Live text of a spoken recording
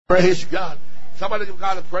Praise God. Somebody give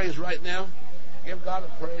God a praise right now. Give God a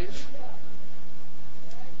praise.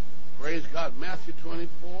 Praise God. Matthew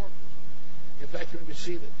 24. In fact, you may be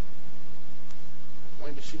seated. You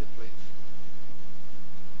may be seated, please.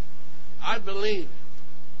 I believe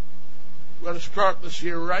we're going to start this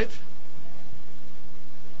year right. So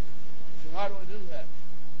how do I do that?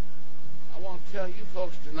 I want to tell you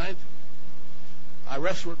folks tonight, I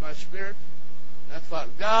wrestled with my spirit, and I thought,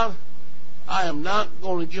 God, I am not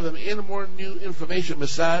going to give them any more new information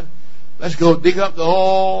beside, let's go dig up the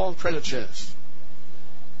whole treasure chest.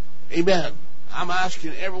 Amen. I'm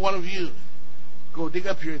asking every one of you, go dig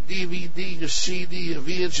up your DVD, your CD, your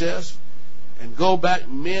VHS, and go back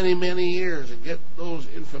many, many years and get those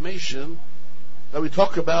information that we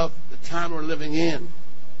talk about the time we're living in.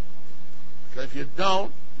 Because if you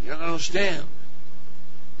don't, you don't understand.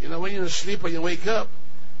 You know, when you're asleep or you wake up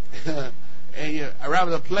and you arrive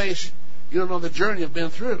at a place, you don't know the journey you've been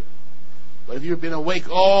through. But if you've been awake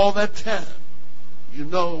all that time, you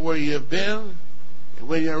know where you've been and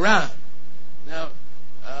when you arrive. Now,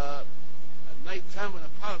 at night time when a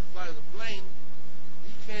pilot flies a plane,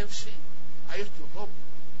 he can't see. I used to hope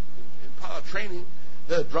in pilot training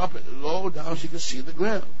they'll drop it low down so you can see the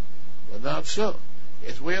ground. But not so.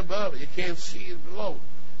 It's way above it. You can't see it below.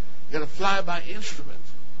 You got to fly by instrument.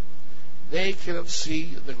 They cannot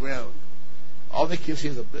see the ground. All they can see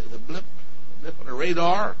is the blip on the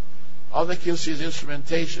radar. All they can see is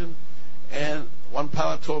instrumentation. And one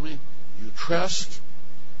pilot told me, you trust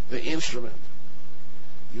the instrument.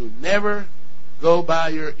 You never go by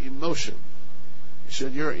your emotion. He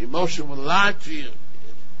said your emotion will lie to you.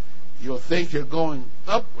 You'll think you're going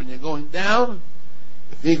up when you're going down.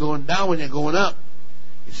 You think you're going down when you're going up.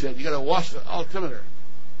 He said you got to watch the altimeter.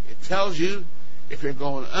 It tells you if you're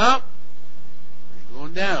going up or you're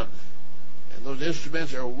going down. And those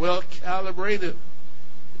instruments are well calibrated.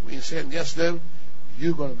 When you say yes them,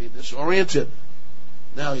 you're going to be disoriented.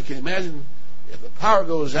 Now you can imagine if the power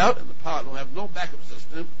goes out and the pilot don't have no backup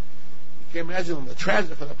system, you can imagine the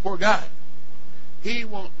tragedy for the poor guy. He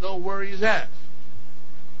won't know where he's at.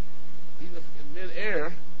 He's in midair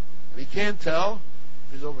and he can't tell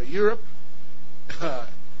if he's over Europe or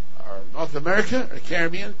North America or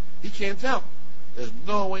Caribbean. He can't tell. There's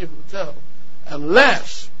no way for him to tell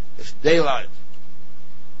unless it's daylight.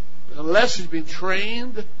 Unless he's been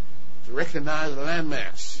trained to recognize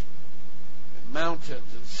landmass and mountains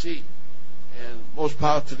and sea. And most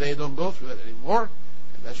pilots today don't go through that anymore.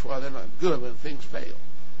 And that's why they're not good when things fail.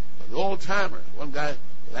 But the old timers, one guy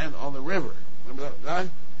landed on the river. Remember that guy?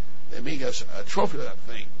 They made us a trophy of that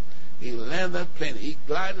thing. He landed that plane. He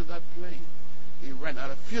glided that plane. He ran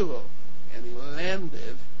out of fuel. And he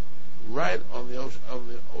landed right on the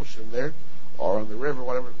ocean there, or on the river,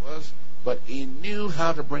 whatever it was. But he knew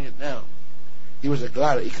how to bring it down. He was a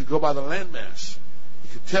glider. He could go by the landmass. He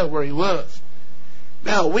could tell where he was.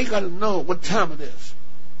 Now, we got to know what time it is.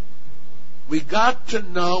 We got to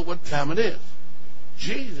know what time it is.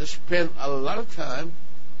 Jesus spent a lot of time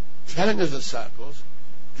telling his disciples,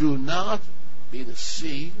 do not be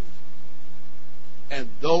deceived and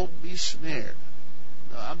don't be snared.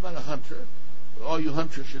 Now, I'm not a hunter, but all you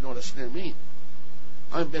hunters should know what a snare means.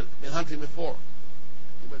 I've been hunting before.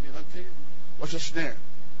 Anybody been hunting? What's a snare?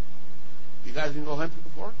 You guys been go hunting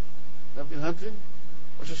before? Never been hunting?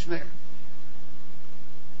 What's a snare?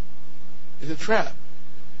 It's a trap.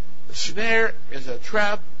 The snare is a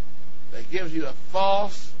trap that gives you a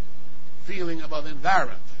false feeling about the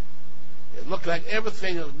environment. It looks like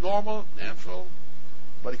everything is normal, natural,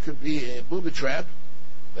 but it could be a booby trap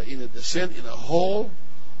that either descend in a hole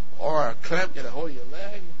or a clamp get a hold of your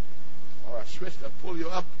leg or a switch that pull you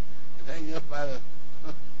up and hang you up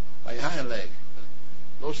by your hind leg.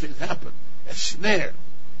 Those things happen. A snare.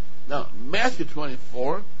 Now, Matthew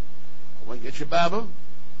 24, I want you to get your Bible.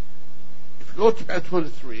 If you go to Matthew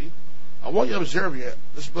 23, I want you to observe here,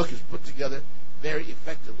 this book is put together very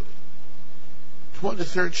effectively.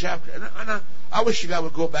 23rd chapter. And I wish you guys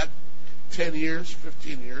would go back 10 years,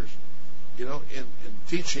 15 years, in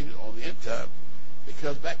teaching on the end time.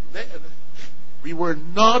 Because back then, we were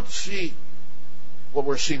not seeing what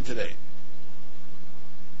we're seeing today.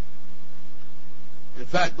 In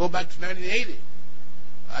fact, go back to 1980.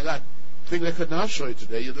 I got things I could not show you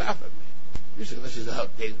today. You'd laugh at me. You say, this is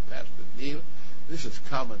outdated, Pastor Neil. This is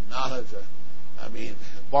common knowledge.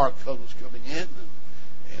 Barcode was coming in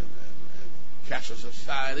and cashless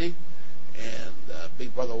society and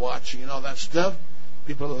Big Brother watching and all that stuff.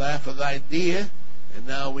 People laugh at the idea, and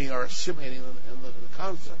now we are assimilating in the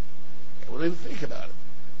concept. And we don't even think about it.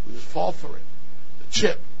 We just fall for it. The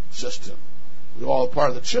chip system. We're all part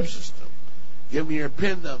of the chip system. Give me your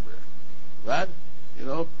PIN number. Right?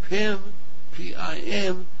 PIN,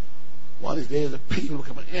 P-I-N. One of these days, the P will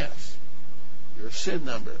become an S. Your SIN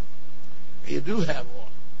number. And you do have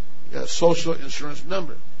one. You got a social insurance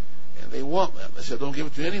number. And they want that. They said, don't give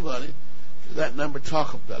it to anybody, because that number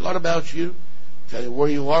talks a lot about you, tell you where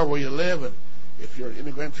you are, where you live, and if you're an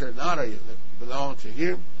immigrant or not, or you belong to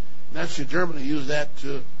here. Nazi Germany used that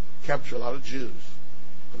to capture a lot of Jews.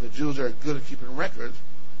 But the Jews are good at keeping records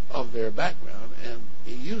of their background, and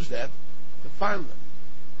he used that to find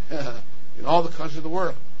them in all the countries of the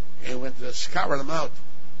world. And went to scour them out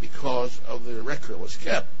because of the record was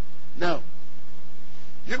kept. Now,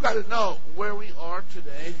 you've got to know where we are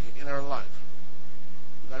today in our life.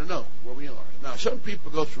 You've got to know where we are. Now, some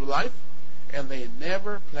people go through life, and they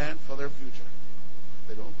never plan for their future.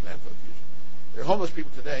 They don't plan for the future. There are homeless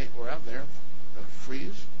people today who are out there that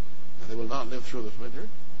freeze, and they will not live through this winter.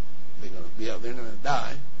 They're going to be out there and they're going to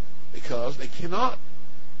die because they cannot,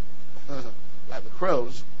 like the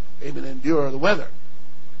crows, even endure the weather.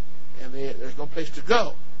 And there's no place to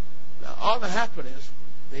go. Now, all that happened is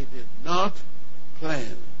they did not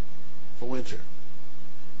plan for winter.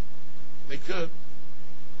 They could.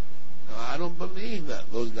 Now, I don't believe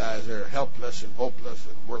that those guys are helpless and hopeless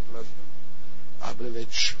and worthless. I believe they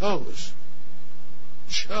chose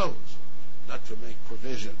not to make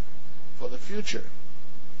provision for the future.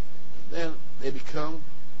 And then they become,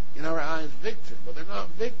 in our eyes, victims. But they're not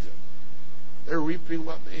victims. They're reaping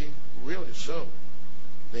what they really sowed.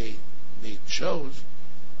 They chose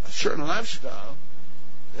a certain lifestyle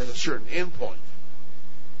that has a certain end point.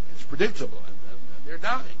 It's predictable, and they're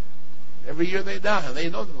dying. Every year they die, and they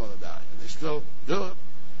know they're going to die, and they still do it,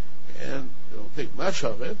 and they don't think much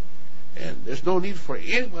of it, and there's no need for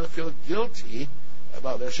anyone to feel guilty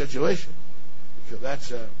about their situation, because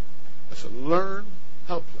that's a learned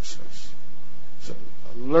helplessness. It's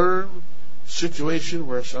a learned situation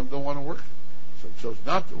where some don't want to work, some chose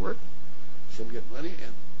not to work, some get money,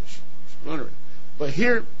 and splintering. But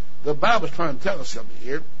here, the Bible is trying to tell us something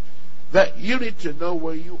here, that you need to know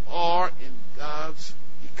where you are in God's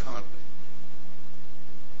economy.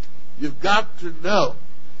 You've got to know.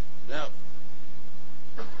 Now,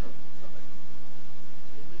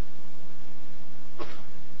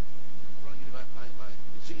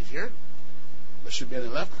 disease here. There should be any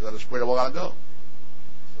left because I just sprayed a while ago.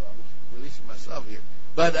 So I'm releasing myself here.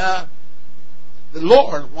 But the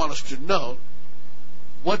Lord wants us to know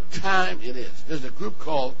what time it is. There's a group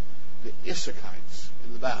called the Issacharites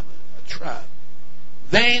in the Bible, a tribe.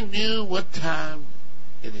 They knew what time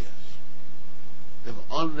it is. They have an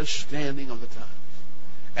understanding of the times.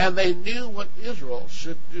 And they knew what Israel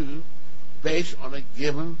should do based on a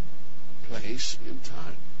given place in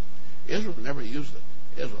time. Israel never used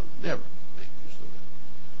it. Israel never made use of it.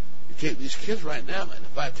 You take these kids right now, and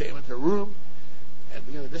if I take them into a room and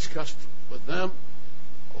begin to discuss with them,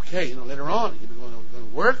 okay, later on, you're going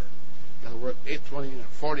to work. You're going to work 8, 20,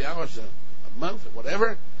 40 hours a month or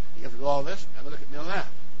whatever. You have to do all this, and they look at me and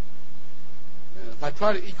laugh. And if I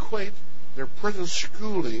try to equate their present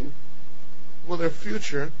schooling with their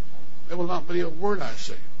future, there will not be a word I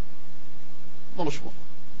say. Most won't.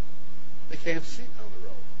 They can't see down the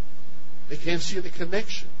road. They can't see the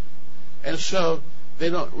connection. And so they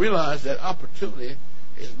don't realize that opportunity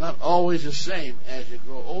is not always the same as you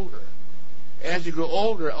grow older. As you grow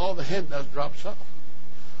older, all the handouts drops off.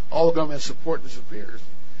 All the government support disappears.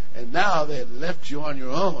 And now they have left you on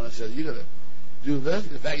your own and said, you got to do this.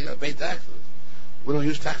 In fact, you got to pay taxes. We don't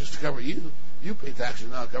use taxes to cover you. You pay taxes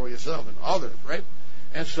now to cover yourself and others, right?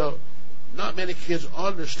 And so not many kids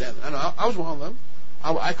understand that. I know I was one of them.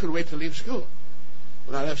 I couldn't wait to leave school.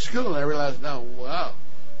 When I left school, I realized now, wow,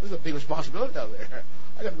 this is a big responsibility out there.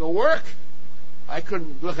 I got to go work. I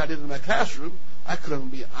couldn't do like I did in my classroom. I couldn't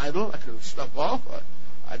be idle. I couldn't stuff off.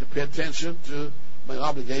 I had to pay attention to my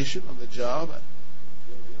obligation on the job.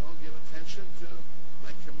 Give attention to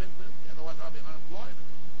my commitment. Otherwise, I'll be unemployed.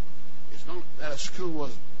 It's not that a school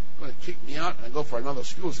was going to kick me out and I go for another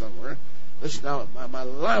school somewhere. This is now my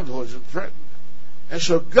livelihood is threatened. And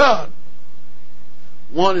so God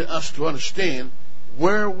wanted us to understand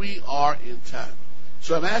where we are in time.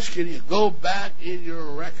 So I'm asking you, go back in your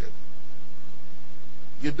record.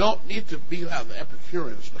 You don't need to be like the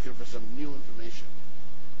Epicureans looking for some new information.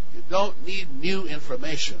 You don't need new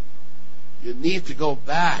information. You need to go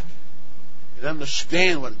back and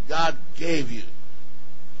understand what God gave you.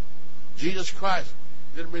 Jesus Christ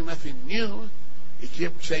didn't bring nothing new. He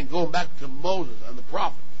kept saying, going back to Moses and the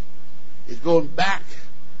prophets. He's going back,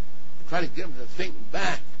 trying to get them to think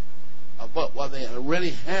back about what they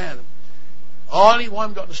already had. All he wanted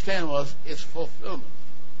them to understand was its fulfillment.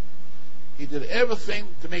 He did everything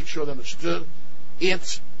to make sure they understood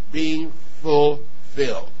it's being fulfilled.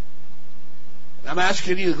 fulfilled. And I'm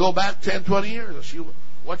asking you to go back 10, 20 years and see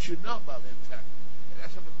what you know about end time. And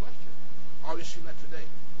that's the question. Are you seeing that today?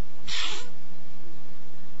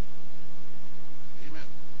 Amen.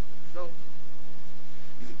 So,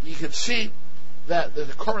 you can see that there's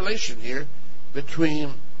a correlation here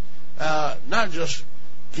between not just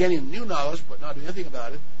getting new knowledge, but not doing anything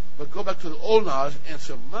about it, but go back to the old knowledge and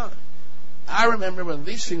say, I remember when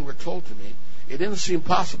these things were told to me, it didn't seem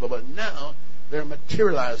possible, but now they're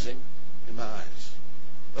materializing in my eyes.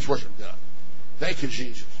 Let's worship God. Thank you,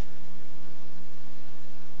 Jesus.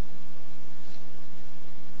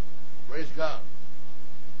 Praise God.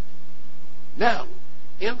 Now,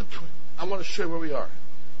 I want to show you where we are.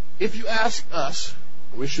 If you ask us,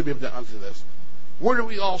 we should be able to answer this, where did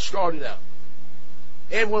we all started out?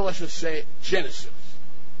 Everyone wants to say Genesis.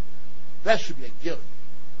 That should be a given.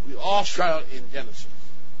 We all start out in Genesis.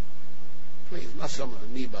 Please, not some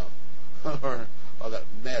amoeba or that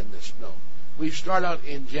madness. No. We start out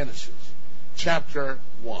in Genesis, chapter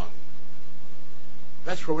 1.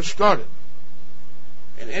 That's where we started.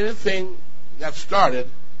 And anything that started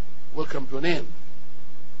will come to an end,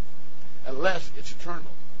 unless it's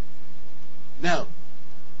eternal. Now,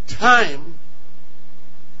 time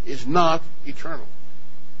is not eternal.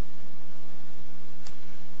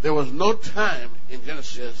 There was no time in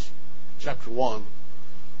Genesis chapter 1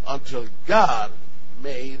 until God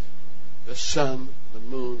made the sun, the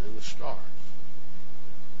moon, and the stars.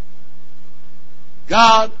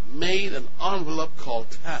 God made an envelope called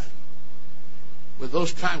time. With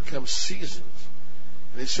those time comes seasons.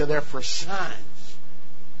 And he said they're for signs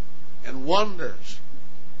and wonders.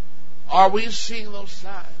 Are we seeing those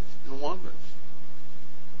signs and wonders?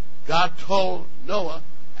 God told Noah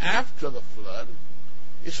after the flood,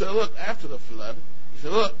 he said, look, after the flood, he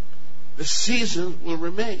said, look, the seasons will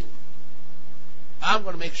remain. I'm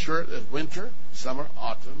going to make sure there's winter, summer,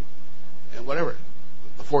 autumn, and whatever,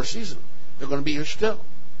 the 4 seasons. They're going to be here still.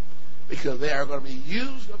 Because they are going to be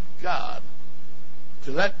used of God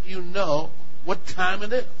to let you know what time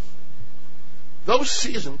it is. Those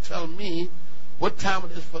seasons tell me what time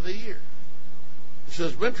it is for the year. It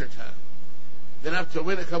says winter time. Then after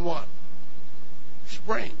winter come what?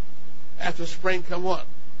 Spring. After spring come what?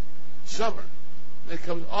 Summer. Then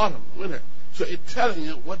comes autumn, winter. So it's telling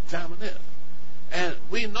you what time it is. And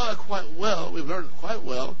we know it quite well, we've learned it quite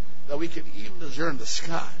well, that we can even discern the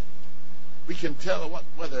sky. We can tell what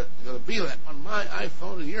weather it's going to be like. On my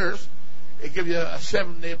iPhone and yours, it gives you a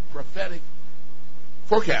 7-day prophetic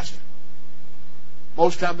forecast.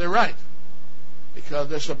 Most time they're right. Because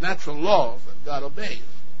there's some natural laws that God obeys.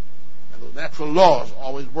 And those natural laws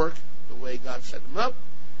always work the way God set them up.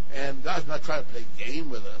 And God's not trying to play game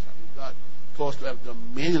with us. I mean, God told us to have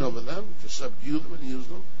dominion over them, to subdue them and use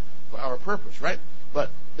them for our purpose, right? But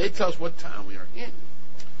they tell us what time we are in.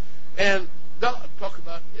 And God talked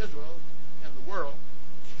about Israel and the world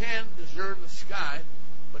can discern the sky,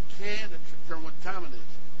 but can determine what time it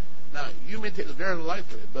is. Now, you may take it very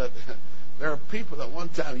lightly, but there are people that one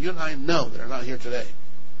time, you and I know, that are not here today.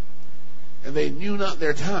 And they knew not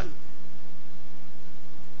their time.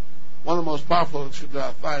 One of the most powerful things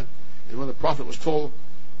I find is when the prophet was told,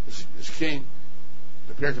 this king,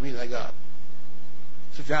 prepare to meet thy God.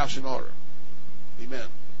 Set your house in order. Amen.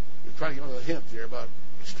 You're trying to give him a hint here about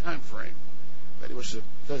his time frame, that he was to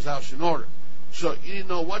set his house in order. So you need to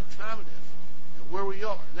know what time it is and where we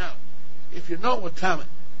are. Now, if you know what time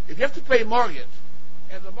if you have to pay mortgage,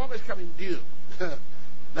 and the mortgage is coming due,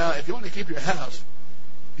 now, if you want to keep your house,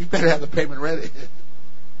 you better have the payment ready.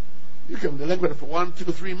 You can delinquent for 1, 2,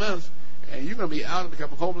 3 months, and you're going to be out and become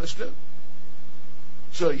homeless too.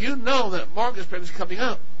 So you know that mortgage payment is coming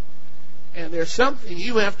up. And there's something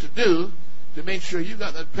you have to do to make sure you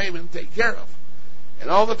got that payment taken care of. And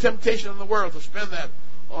all the temptation in the world to spend that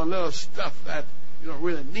on little stuff that you don't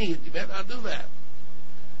really need, you better not do that.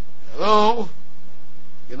 Hello?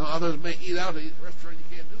 You know, others may eat out at a restaurant.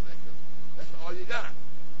 You can't do that because that's all you got.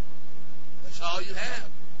 That's all you have.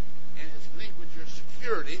 And it's linked with your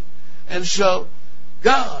security. And so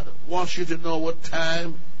God wants you to know what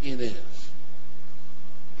time it is.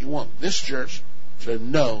 He wants this church to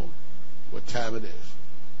know what time it is.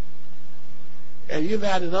 And you've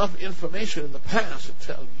had enough information in the past to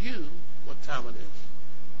tell you what time it is.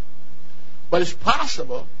 But it's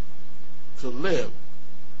possible to live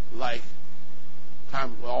like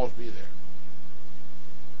time will always be there.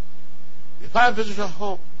 If I visit a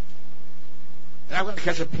home and I'm going to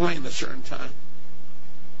catch a plane at a certain time,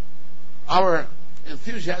 our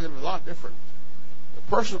enthusiasm is a lot different. The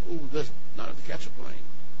person who does not have to catch a plane,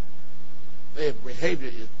 their behavior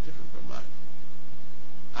is different from mine.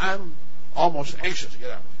 I'm almost anxious to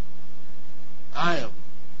get out. I am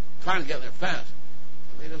trying to get there fast.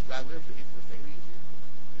 And they just got there for you to take it easy.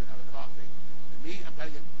 You have a coffee. And me, I'm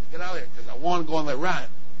trying to get out of there because I want to go on that ride.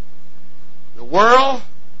 The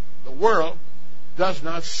world does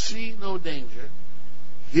not see no danger,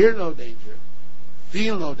 hear no danger,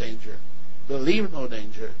 feel no danger, believe no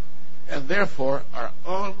danger, and therefore are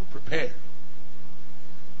unprepared.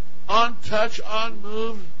 Untouched,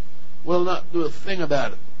 unmoved, will not do a thing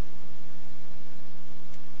about it.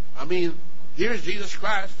 I mean, here's Jesus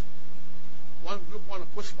Christ. One group wanted to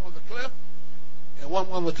push him on the cliff, and one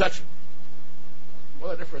wanted to touch him.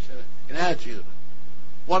 What a difference in attitude.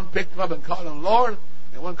 One picked him up and called him Lord,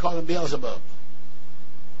 and one called him Beelzebub.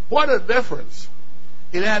 What a difference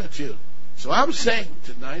in attitude. So I'm saying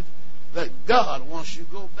tonight that God wants you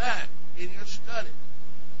to go back in your study.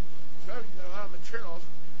 So you've got a lot of materials.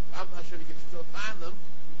 I'm not sure you can still find them,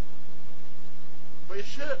 but you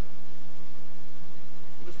should.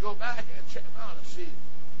 You must go back and check them out and see,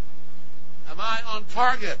 am I on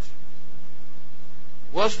target?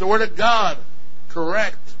 Was the Word of God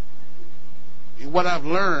correct in what I've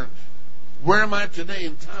learned? Where am I today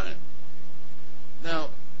in time? Now,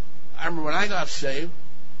 I remember when I got saved,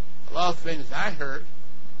 a lot of things I heard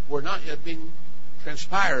were not yet being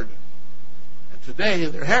transpired. And today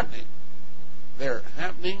they're happening. They're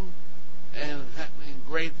happening and happening in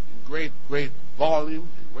great volume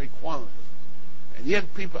and great quantities. And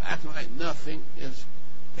yet people acting like nothing is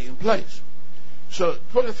taking place. So,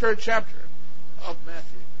 23rd chapter of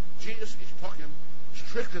Matthew, Jesus is talking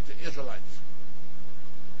strictly to Israelites.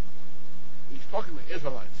 He's talking to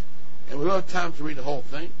Israelites. And we don't have time to read the whole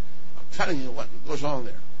thing. I'm telling you what goes on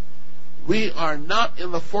there. We are not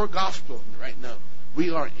in the four Gospels right now.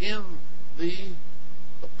 We are in the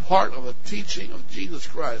part of the teaching of Jesus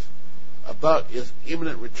Christ about his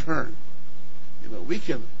imminent return. You know, we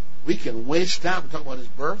can waste time talking about his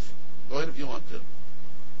birth. Go ahead if you want to.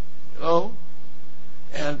 You know,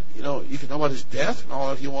 and you know you can talk about his death and all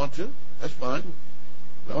that if you want to. That's fine.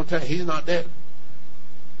 But I'll tell you, he's not dead.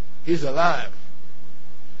 He's alive.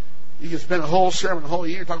 You can spend a whole sermon, a whole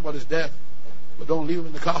year talking about his death, but don't leave him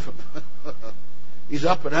in the coffin. He's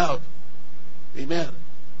up and out. Amen.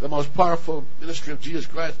 The most powerful ministry of Jesus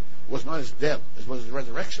Christ was not his death, it was his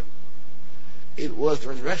resurrection. It was the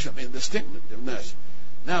resurrection that made distinctiveness.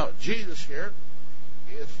 Now, Jesus here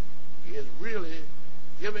is really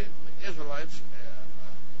giving the Israelites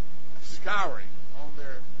a scouring on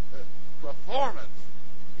their performance.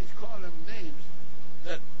 He's calling them names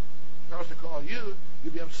that if I was to call you,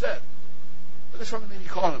 you'd be upset. But this is one of the names he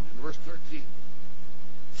called them in verse 13.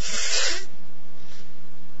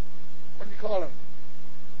 What do you call him?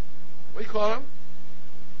 What do you call him?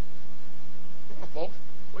 Come on, folks.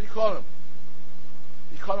 What do you call him?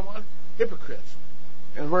 You call him what? Hypocrites.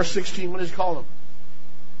 In verse 16, what does he call them?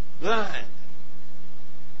 Blind.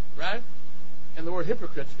 Right? And the word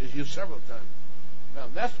hypocrites is used several times. Now,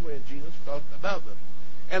 that's the way Jesus felt about them.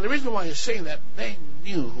 And the reason why he's saying that, they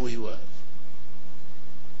knew who he was,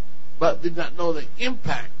 but did not know the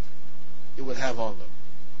impact it would have on them.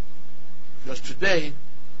 Because today,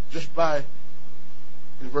 just by,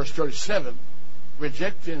 in verse 37,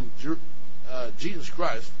 rejecting Jesus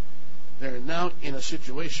Christ, they're now in a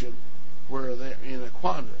situation where they're in a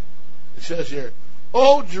quandary. It says here,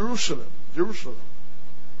 "Oh, Jerusalem, Jerusalem,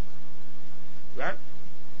 right?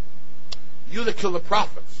 You that kill the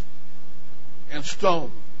prophets and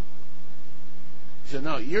stone." He said,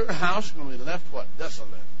 "No, your house is going to be left what? Desolate."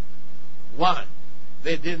 Why?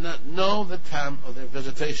 They did not know the time of their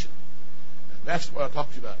visitation. And that's what I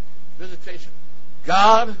talked to you about. Visitation.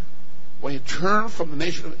 God, when he turned from the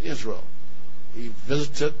nation of Israel, he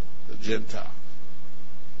visited the Gentiles.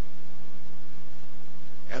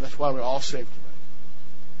 And that's why we're all saved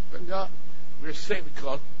tonight. Thank God. We're saved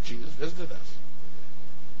because Jesus visited us.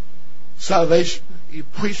 Salvation, he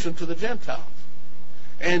preached unto the Gentiles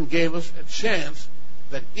and gave us a chance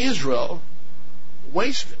that Israel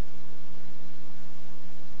wasted.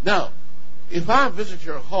 Now, if I visit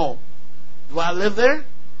your home, do I live there?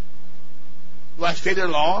 Do I stay there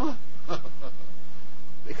long?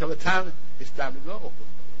 There comes a time, it's time to go.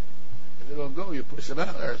 If they don't go, you push them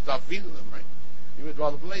out or stop feeding them, right? You withdraw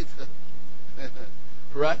the blades.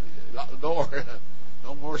 Right? Lock the door.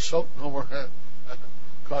 No more soap, no more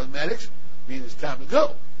cosmetics. Means it's time to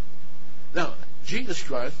go. Now, Jesus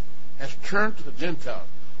Christ has turned to the Gentiles.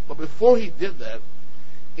 But before he did that,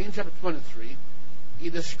 in chapter 23, he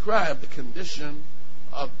described the condition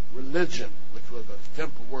of religion, which was a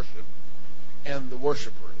temple worship, and the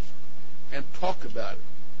worshipers, and talked about it.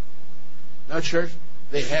 Now, church,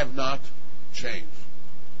 they have not changed.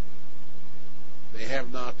 They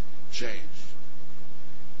have not changed.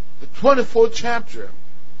 The 24th chapter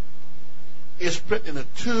is split into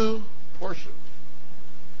two portions.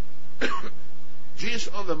 Jesus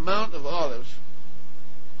on the Mount of Olives,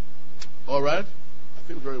 all right, I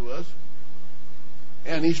think where he was,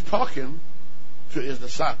 and he's talking to his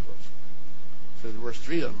disciples. It says in verse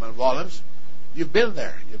 3 on the Mount of Olives, you've been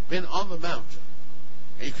there, you've been on the mountain,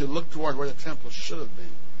 and you can look toward where the temple should have been.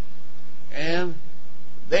 And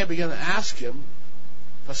they began to ask him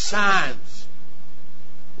for signs.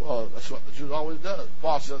 Well, that's what the Jews always does.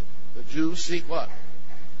 Paul says the Jews seek what?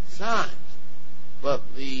 Signs.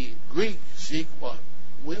 But the Greek seek what?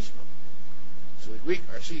 Wisdom. So the Greek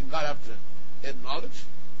are seeking God after head knowledge.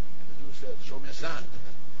 And the Jews said, show me a sign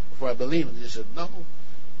before I believe. And he said, no,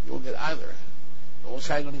 you won't get either. The only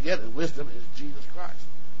sign you're going to get in wisdom is Jesus Christ.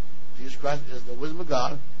 Jesus Christ is the wisdom of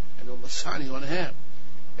God, and the only sign you're going to have.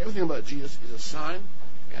 Everything about Jesus is a sign,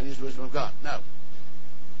 and he's the wisdom of God. Now,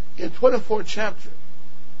 in 24th chapter,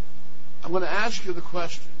 I'm going to ask you the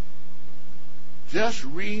question. Just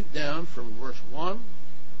read down from verse 1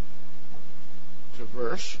 to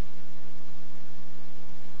verse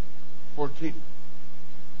 14.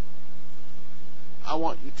 I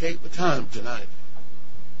want you to take the time tonight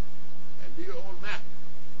and do your own map.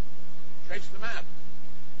 Trace the map.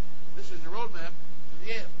 This is the road map to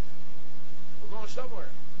the end. We're going somewhere.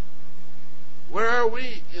 Where are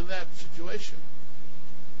we in that situation?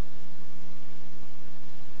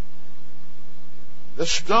 The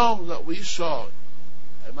stones that we saw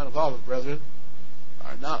at Mount of Olives, brethren,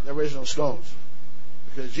 are not the original stones.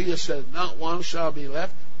 Because Jesus said, not one shall be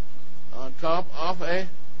left on top of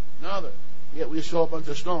another. Yet we saw a bunch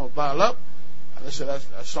of stones piled up, and they said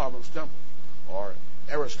that's Solomon's temple, or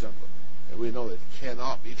Eros temple. And we know that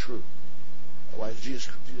cannot be true. Otherwise, Jesus'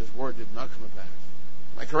 word did not come to pass.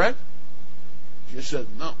 Am I correct? Jesus said,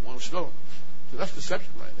 not one stone. So that's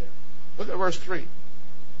deception right there. Look at verse 3.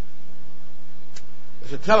 It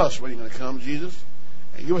said, tell us when you're going to come, Jesus,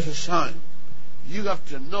 and give us a sign. You have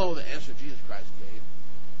to know the answer Jesus Christ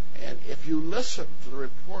gave. And if you listen to the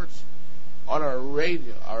reports on our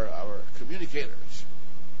radio, our communicators,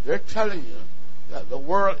 they're telling you that the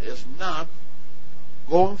world is not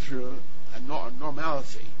going through a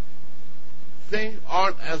normality. Things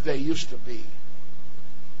aren't as they used to be.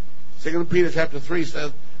 2 Peter chapter 3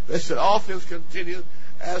 says, they said all things continue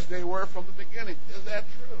as they were from the beginning. Is that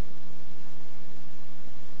true?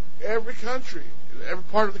 Every country, every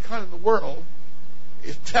part of the continent of the world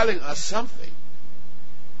is telling us something.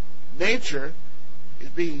 Nature is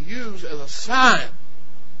being used as a sign.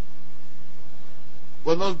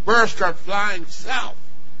 When those birds start flying south,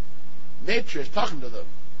 nature is talking to them.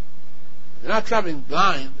 They're not traveling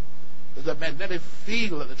blind. There's a magnetic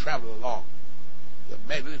field that they travel along. The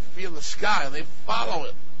magnetic field in the sky, and they follow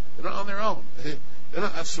it. They're not on their own. They're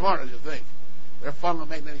not as smart as you think. They're following a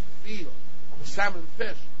magnetic field. The salmon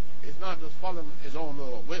fish is not just following his own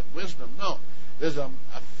little wisdom. No. There's a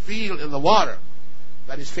field in the water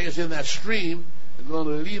that he stays in that stream and going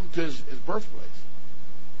to lead him to his birthplace.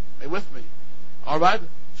 Are you with me? All right?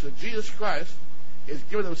 So Jesus Christ is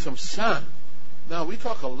giving them some sign. Now, we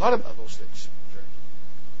talk a lot about those things, church.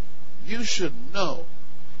 You should know.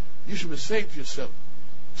 You should be saying to yourself,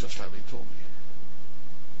 just like they told me.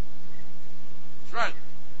 That's right.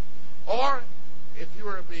 Or, if you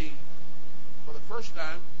were being, for the first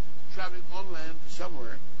time, traveling on land to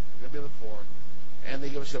somewhere, you're going to be before, and they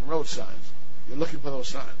give us some road signs. You're looking for those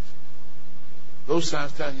signs. Those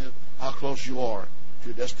signs telling you how close you are to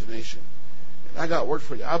your destination. And I got word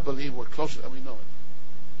for you. I believe we're closer than we know it.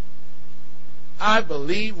 I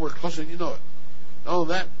believe we're closer than you know it. Not only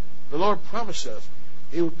that, the Lord promised us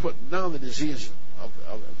He would put down the disease of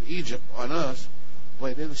Egypt on us, but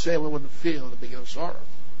He didn't say we wouldn't feel the beginning of sorrows.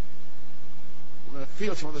 We're going to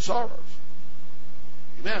feel some of the sorrows.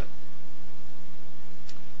 Amen.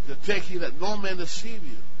 To take heed that no man deceive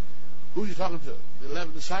you. Who are you talking to? The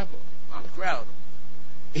 11 disciples, not the crowd.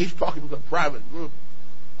 He's talking to a private group.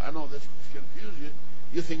 I know this confuse you.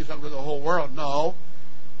 You think he's talking to the whole world. No.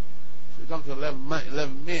 He's talking to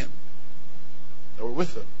 11 men that were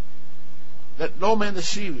with him. Let no man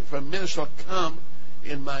deceive you, for many shall come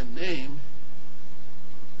in my name.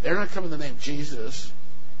 They're not coming in the name of Jesus.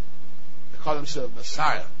 They call themselves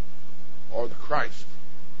Messiah or the Christ.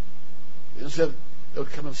 Instead, they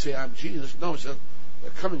would come and say, I'm Jesus. No, it says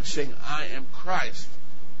they're coming saying, I am Christ.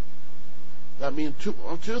 That means two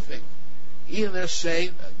things. Either they're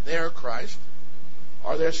saying that they're Christ,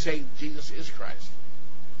 or they're saying Jesus is Christ.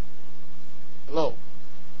 Hello.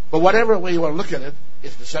 But whatever way you want to look at it,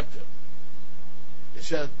 it's deceptive. It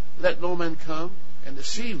says, let no man come and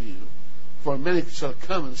deceive you, for many shall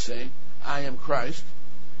come and say, I am Christ,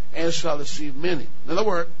 and shall deceive many. In other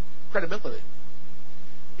words, credibility.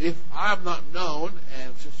 If I'm not known,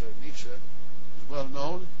 and Sister Nisha is well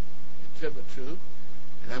known in Timbuktu,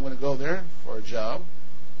 and I'm going to go there for a job,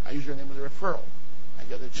 I use her name as a referral. I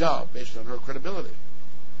get the job based on her credibility.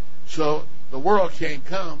 So the world can't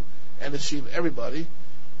come and deceive everybody,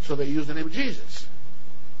 so they use the name of Jesus.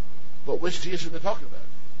 But which Jesus are they talking about?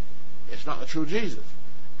 It's not the true Jesus.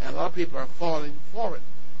 And a lot of people are falling for it.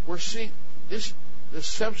 We're seeing this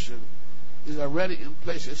deception is already in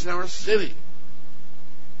place. It's in our city.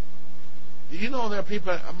 Do you know there are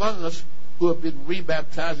people among us who have been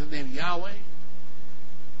rebaptized in the name of Yahweh?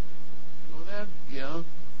 You know that? Yeah.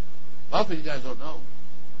 A lot of you guys don't know.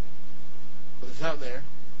 But it's out there.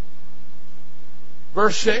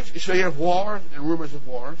 Verse 6, you shall hear of wars and rumors of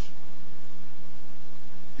wars.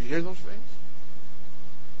 Do you hear those things?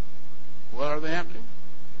 What are they happening?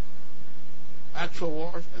 Actual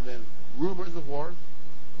wars and then rumors of wars.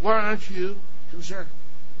 Why aren't you concerned?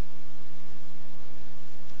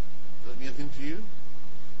 Does it mean anything to you?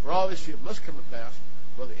 For all this, it must come to pass,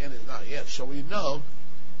 but the end is not yet. So we know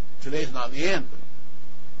today's not the end.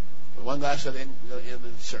 But one guy said the end is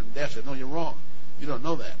in a certain day. I said, no, you're wrong. You don't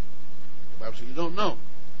know that. The Bible says you don't know.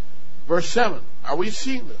 Verse 7, are we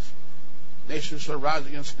seeing this? Nation shall rise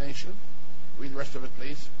against nation. Read the rest of it,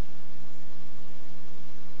 please.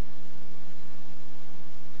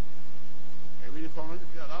 Are you reading from it?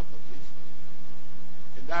 Yeah, I'll put,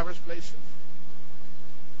 please. In diverse places.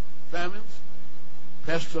 Famines,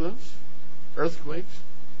 pestilence, earthquakes,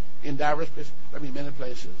 in diverse places, many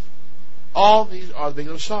places. All these are the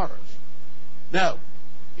beginning of sorrows. Now,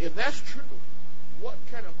 if that's true, what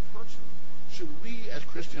kind of person should we as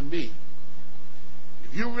Christians be?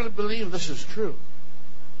 If you really believe this is true,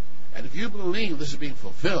 and if you believe this is being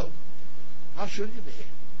fulfilled, how should you behave?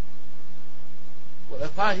 Well,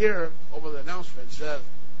 if I hear over the announcement it says,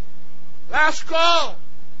 last call,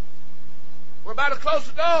 we're about to close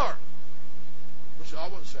the door, which I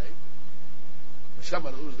wouldn't say, for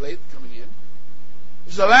somebody who's late coming in,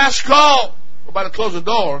 this is the last call, we're about to close the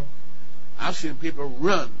door. I've seen people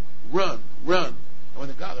run, and when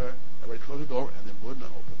they got there, everybody closed the door and they would not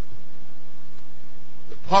open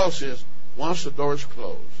it. The policy is, once the door is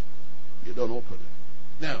closed, you don't open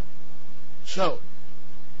it. Now, so,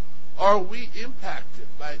 are we impacted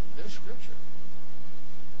by this scripture?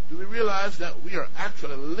 Do we realize that we are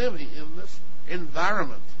actually living in this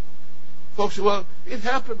environment? Folks say, well, it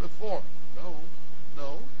happened before.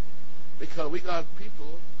 No. Because we got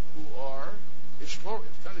people who are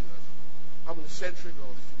historians telling us how many centuries ago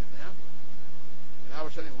this didn't happen. And how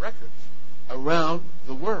we're setting records around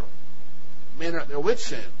the world. Men are at their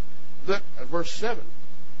wits' end. Look at verse 7.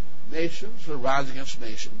 Nations will rise against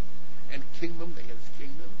nation, and kingdom against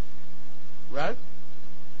kingdom. Right?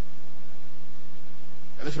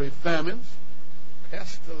 And this will be famines,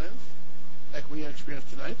 pestilence, like we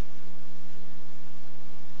experienced tonight,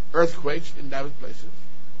 earthquakes in diverse places.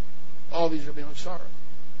 All these are being of sorrow.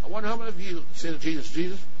 I wonder how many of you say to Jesus,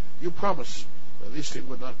 Jesus, you promised that these things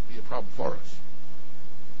would not be a problem for us.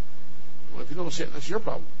 Well, if you don't say it, that's your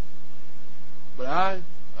problem. But I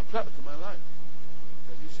apply it to my life.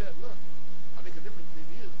 Because he said, look, I make a difference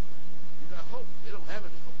between you. You got hope. They don't have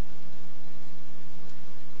any hope.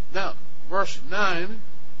 Now, verse 9,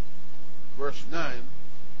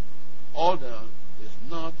 all down, is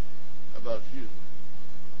not about you.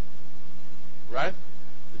 Right?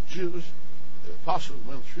 The Jews, the apostles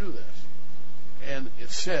went through this. And it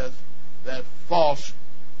says that false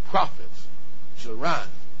prophets shall rise.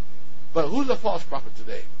 But who's a false prophet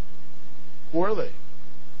today? Who are they?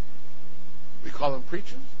 We call them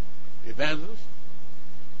preachers, evangelists,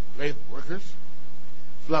 faith workers,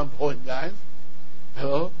 flamboyant guys.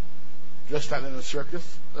 Hello? Dressed out in a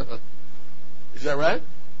circus. Is that right?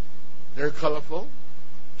 They're colorful,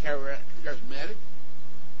 charismatic.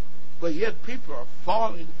 But yet people are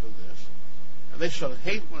falling for this. And they shall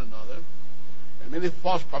hate one another. And many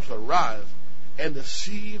false prophets shall rise and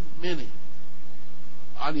deceive many.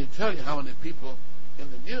 I need to tell you how many people in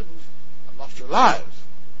the news have lost their lives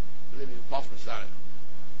believing in false Messiah.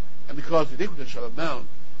 And because iniquity shall abound,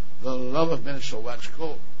 the love of many shall wax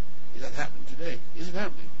cold. Is that happening today? Is it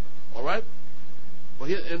happening? All right? Well,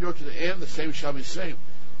 he that endure to the end, the same shall be saved.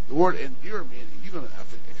 The word endure means you're going to have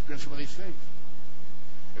to experience some of these things.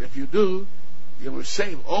 And if you do, you're going to be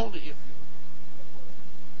saved only if you.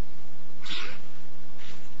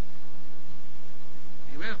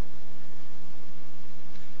 Amen.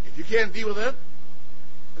 If you can't deal with it, what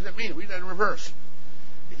does that mean? Read that in reverse.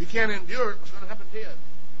 If you can't endure it, what's going to happen to you?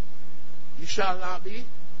 You shall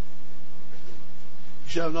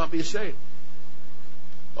not be saved.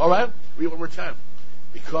 All right? Read it one more time.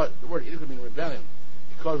 Because the word iniquity means rebellion.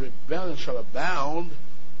 because rebellion shall abound,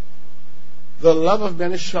 the love of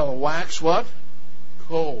many shall wax what?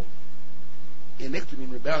 Cold. Iniquity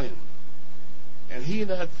means rebellion. And he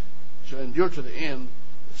that shall endure to the end,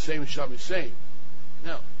 the same shall be saved.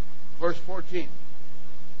 Now, verse 14.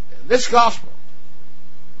 And this gospel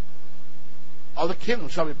of the kingdom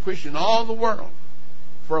shall be preached in all the world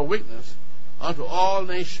for a witness unto all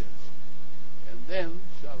nations. And then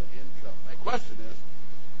shall the end come. My question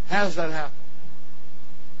is, has that happened?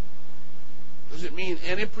 Does it mean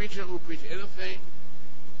any preacher who preaches anything,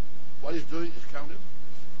 what he's doing is counted?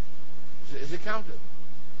 Is it counted?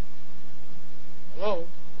 Hello?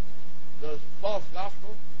 Does false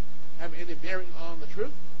gospel have any bearing on the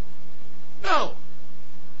truth? No.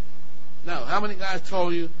 Now, how many guys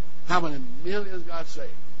told you how many millions God saved?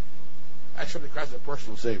 Actually, Christ is a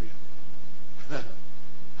personal Savior.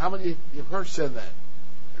 How many you've heard said that?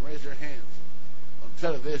 And raise their hands on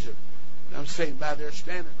television. And I'm saying by their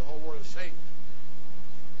standard, the whole world is saved.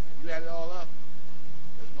 If you add it all up,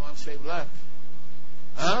 there's no unsaved left.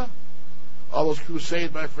 Huh? All those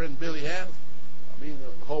crusades my friend Billy has, I mean,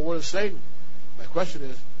 the whole world is saved. My question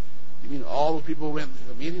is, you mean all the people who went to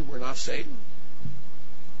the meeting were not saved?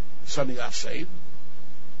 Suddenly got saved?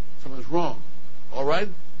 Something's wrong. All right?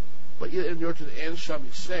 But you endure to the end shall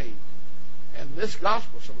be saved. And this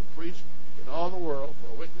gospel shall be preached in all the world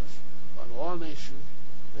for a witness on all nations,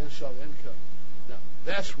 then shall the end come. Now,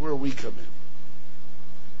 that's where we come in.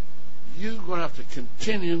 You're going to have to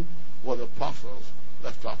continue what the apostles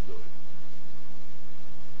left off doing.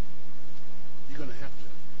 You're going to have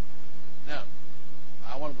to. Now,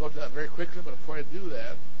 I want to go to that very quickly, but before I do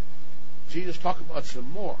that, Jesus talked about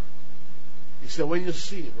some more. He said, when you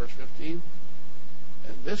see, verse 15,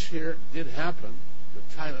 and this here did happen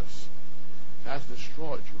to Titus, has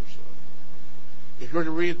destroyed Jerusalem. If you were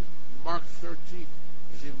to read Mark 13,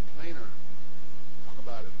 it's even plainer. Talk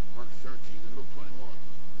about it. Mark 13 and Luke 21.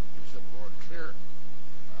 Gives a more clear,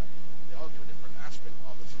 they all give a different aspect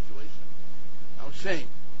of the situation. I'm saying,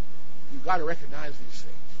 you've got to recognize these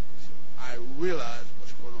things. So I realize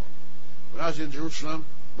what's going on. When I was in Jerusalem,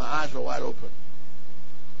 my eyes were wide open.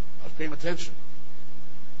 I was paying attention.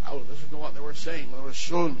 I was listening to what they were saying, what they were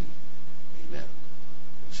showing me. Amen.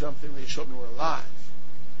 And some things they showed me were lies.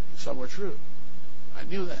 And some were true. I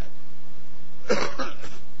knew that.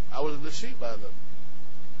 I wasn't deceived by them.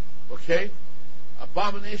 Okay?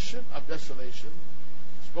 Abomination of desolation,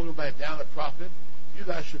 spoken by Daniel the prophet. You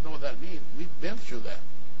guys should know what that means. We've been through that.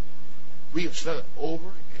 We have said it over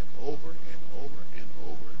and over and over and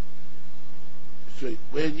over. So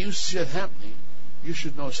when you see it happening, you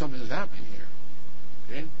should know something is happening here.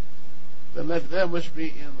 Okay? Then let them which be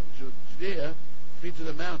in Judea flee to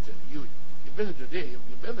the mountain. You've been in Judea.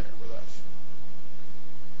 You've been there with us.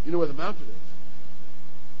 You know where the mountain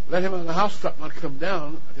is. Let him on the housetop not come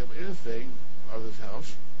down until anything out of his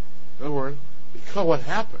house. In other words, because what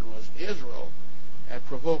happened was Israel had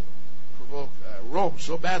provoked Rome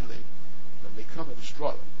so badly that they come and destroy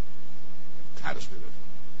them. And Titus did it.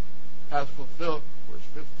 Has fulfilled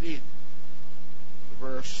verse 15 to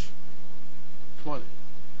verse 20.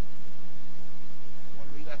 Want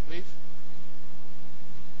to read that, please?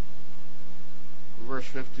 Verse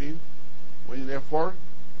 15. When you therefore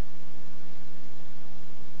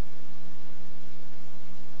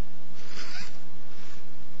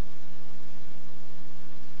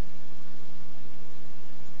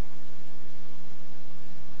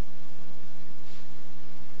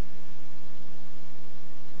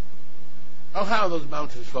how high are those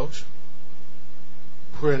mountains, folks?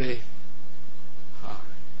 Pretty high.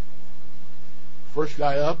 First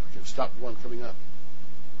guy up can stop the one coming up.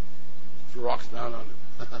 Throw rocks down on him.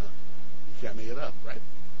 You can't make it up, right?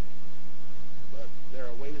 But there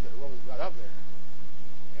are ways that the Romans got up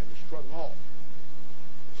there and destroyed them all.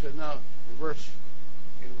 It says now in verse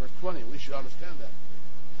 20, we should understand that.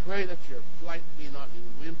 Pray that your flight be not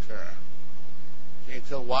in winter. Can you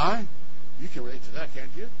tell why? You can relate to that,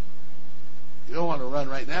 can't you? You don't want to run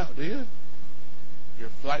right now, do you? Your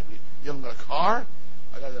flight, you haven't got a car,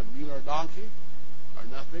 I got a mule or a donkey, or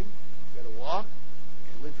nothing. You got to walk,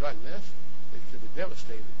 and winter like this, it could be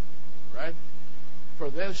devastating, right? For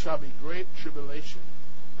then shall be great tribulation.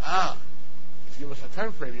 Let's give us a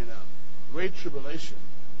time frame here now. Great tribulation.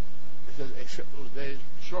 It says, except those days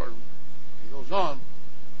shorten. It goes on.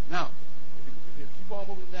 Now, if you keep on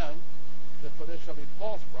moving down, for there shall be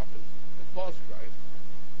false prophets and false Christ.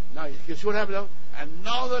 Now, you see what happened now?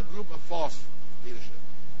 Another group of false leadership.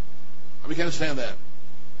 We can understand that.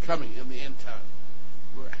 Coming in the end time.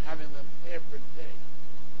 We're having them every day.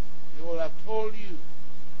 They will have told you,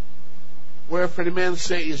 where if any man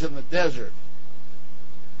say he's in the desert,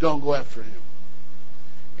 don't go after him.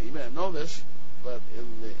 And you may not know this, but in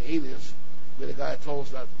the 80s, we had a guy told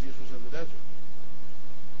us that Jesus was in the desert.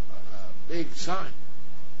 A big sign.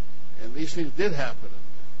 And these things did happen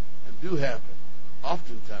and do happen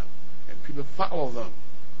oftentimes. And people follow them.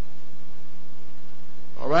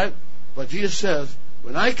 All right? But Jesus says,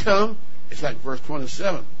 when I come, it's like verse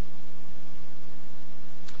 27.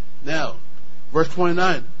 Now, verse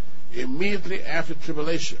 29, immediately after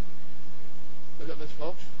tribulation. Look at this,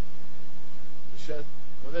 folks. It says,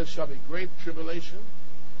 well, there shall be great tribulation.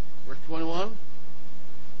 Verse 21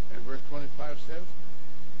 and verse 25 says,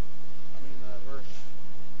 verse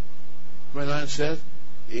 29 says,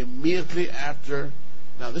 immediately after.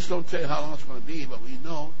 Now, this don't tell you how long it's going to be, but we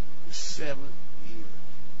know it's 7 years.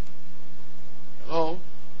 Hello?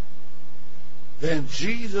 Then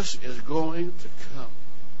Jesus is going to come.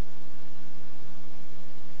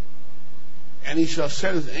 And he shall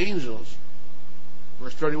send his angels,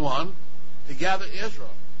 verse 31, to gather Israel.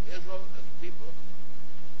 Israel as a people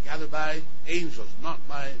gathered by angels, not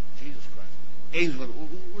by Jesus Christ. Angels.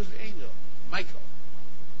 Who was the angel? Michael.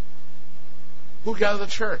 Who gathered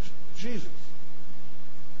the church? Jesus.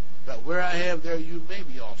 That where I am, there you may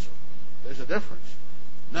be also. There's a difference.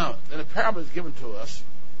 Now, then a parable is given to us.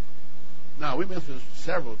 Now, we've been through this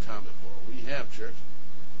several times before. We have, church.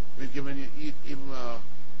 We've given you even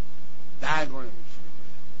diagrams,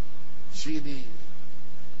 CDs.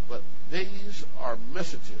 But these are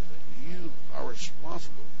messages that you are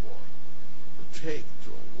responsible for to take to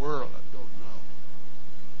a world that don't know.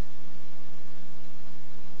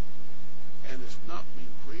 And it's not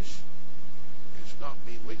being preached. It's not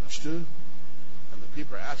being witnessed to. And the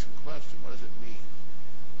people are asking questions. What does it mean?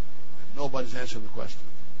 And nobody's answering the question.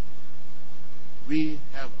 We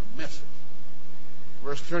have a message.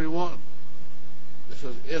 Verse 31. This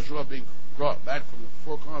is Israel being brought back from the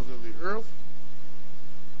four corners of the earth.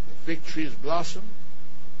 The fig trees blossom.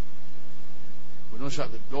 We notice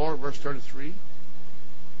at the door, verse 33.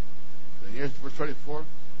 Then here's verse 34.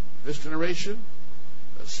 This generation,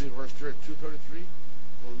 let's see, verse 233,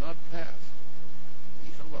 will not pass.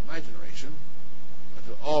 He's talking about my generation,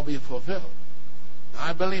 until all be fulfilled. Now,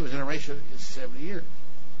 I believe a generation is 70 years.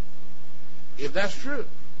 If that's true,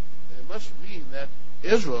 then it must mean that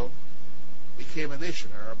Israel became a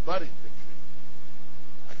nation, or a budding fig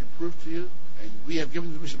tree. I can prove to you, and we have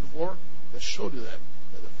given the mission before, that showed you that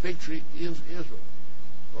the fig tree is Israel.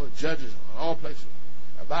 All the judges in all places,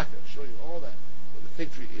 Habakkuk show you all that. But the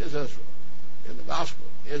fig tree is Israel. In the gospel,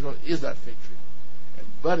 Israel is that fig tree. And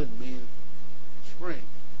budded means spring,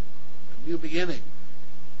 a new beginning.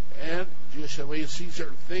 And Jesus said, when you see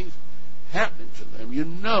certain things happening to them, you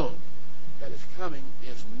know that its coming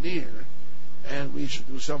is near, and we should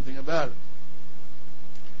do something about it.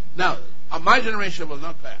 Now, my generation will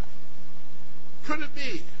not pass. Could it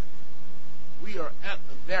be we are at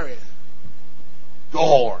the very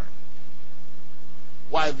door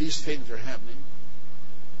why these things are happening?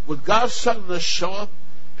 Would God suddenly show up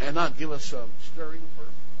and not give us some stirring first?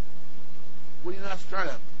 Would he not try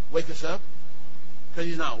to wake us up because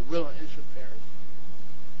he's not willing to should perish?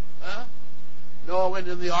 Huh? Noah went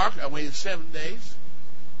in the ark and waited 7 days.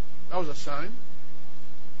 That was a sign.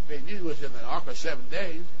 They knew he was in the ark for 7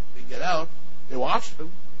 days. They get out. They watched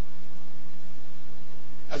him.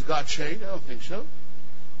 Has God changed? I don't think so.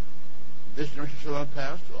 This generation shall not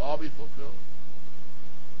pass, will all be fulfilled.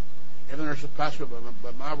 Every generation shall pass away,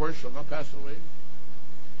 but my words shall not pass away.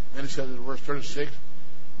 Then he says in verse 36,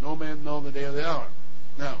 no man know the day or the hour.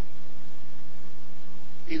 Now,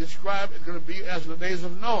 he described it's going to be as in the days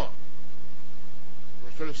of Noah.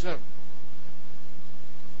 Verse 37.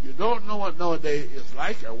 You don't know what Noah's day is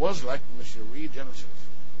like or was like unless you read Genesis.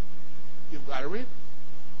 You've got to read it.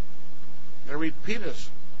 You've got to read Peter's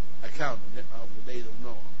account of the days of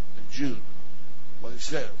Noah in Jude. What it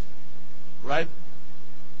says. Right?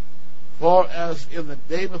 For as in the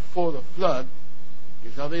day before the flood,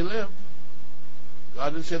 here's how they lived.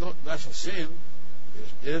 God didn't say that's a sin. They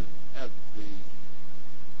just did it at the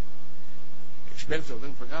expense of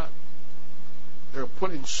living for God. They're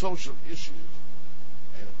putting social issues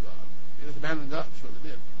ahead of God. They just abandoned God. That's what they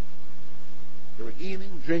did. They were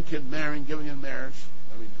eating, drinking, marrying, giving in marriage,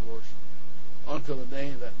 divorce, until the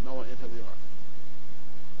day that Noah entered the ark.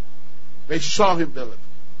 They saw him build it.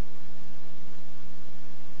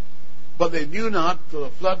 But they knew not till the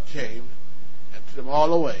flood came and took them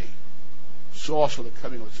all away. So also the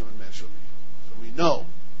coming of the Son of Man shall be. So we know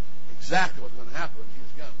exactly what's going to happen when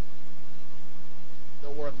Jesus comes. The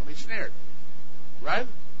world will be snared. Right?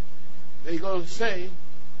 Then he goes to say,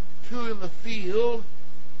 two in the field,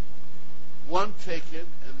 one taken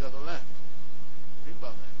and the other left. Think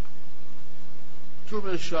about that. Two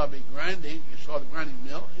men shall be grinding. You saw the grinding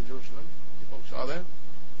mill in Jerusalem. You folks saw that? You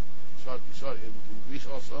saw it in Greece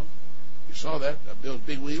also. You saw that those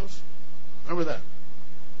big wheels. Remember that?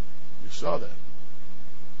 You saw that.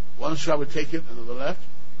 One shall be taken unto the left.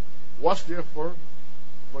 Watch therefore,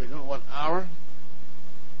 for you don't know what hour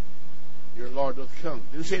your Lord doth come.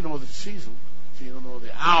 Didn't say you know the season, so you don't know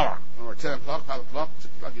the hour. Or 10 o'clock, 5 o'clock,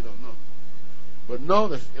 6 o'clock, you don't know. But know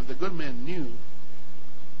that if the good man knew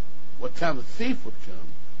what time the thief would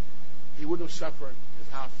come, he wouldn't have suffered his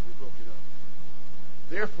house to be broken up.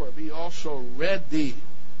 Therefore, be also ready,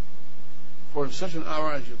 for in such an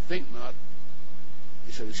hour as you think not,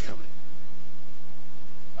 he said, he's coming.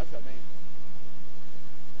 That's amazing.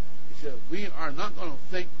 He said, we are not going to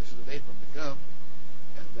think this is the day for him to come,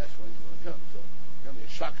 and that's when he's going to come. So it's going to be a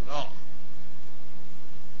shock and awe.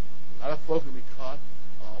 A lot of folk will be caught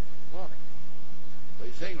off guard. What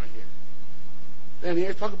he's saying right here. Then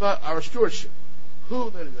here, talk about our stewardship. Who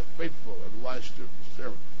then is a faithful and wise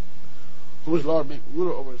servant, who his Lord make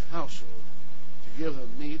ruler over his household, to give them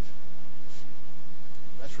meat?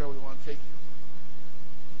 That's where we want to take you.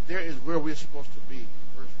 There is where we're supposed to be.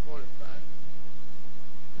 Verse 45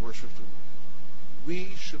 and verse 51.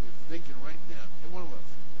 We should be thinking right now, every one of us,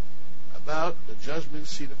 about the judgment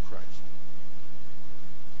seat of Christ.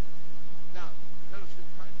 Now, the judgment seat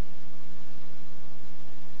of Christ,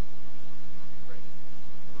 pray.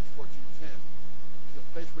 Romans 14:10 is a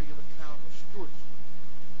place where you give account of stewardship.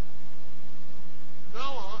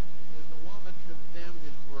 Noah is the one that condemned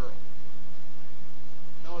his world.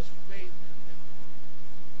 Noah's faith condemned the world.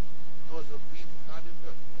 Noah's obedience. God didn't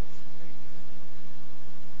do it. Noah's faith.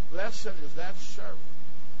 Blessed is that servant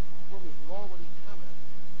whom his Lord when he cometh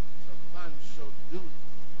shall find so doing. In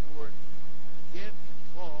other words, get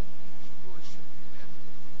involved in stewardship of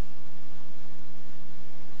humanity.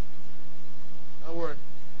 In other words,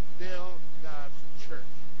 build God's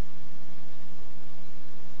church.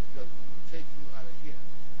 Because it will take you out of here.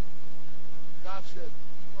 God said,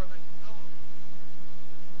 you are like Noah.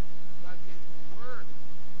 God gave you a word.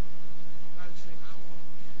 God is saying, I want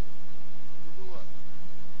you to do what?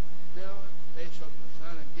 Build based on the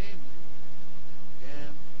design I gave you.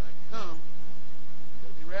 And when I come,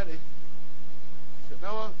 you'll be ready. He said,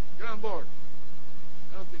 Noah, get on board.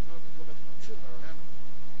 I don't think Noah can go back to my children. I remember.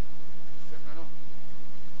 Step right on.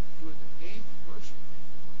 He was the 8th person.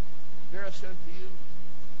 There I said to you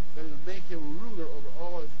that he would make him ruler over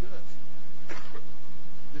all his goods.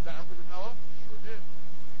 Did that happen to Noah? Sure did.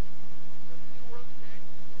 The new world came.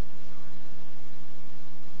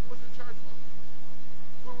 Who was in charge, folks?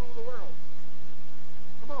 Who ruled the world?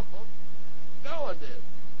 Come on, folks. Noah did.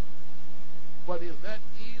 But is that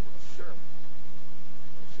evil servant?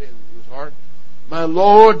 I'm saying it was hard. My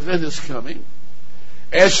Lord then is coming,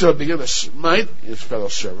 and shall begin to smite his fellow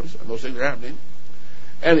servants, and those things are happening,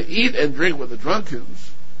 and eat and drink with the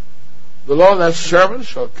drunkens. The Lord of that servant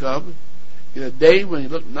shall come in a day when he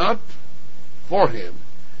look not for him,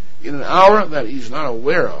 in an hour that he is not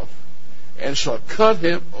aware of, and shall cut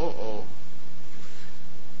him.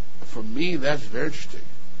 For me, that's very interesting.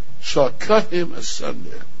 Shall cut him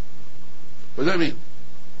asunder. What does that mean?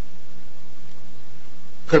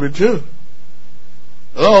 Could be two.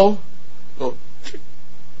 Hello? Go.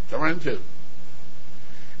 Jump right into.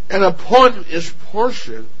 And appoint his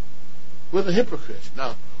portion with the hypocrites.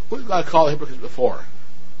 Now, who did God call hypocrites before?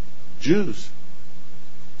 Jews.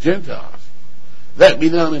 Gentiles. That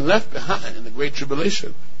means that I'm left behind in the great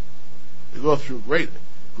tribulation. We go through great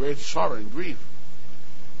sorrow and grief.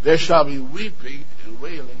 There shall be weeping and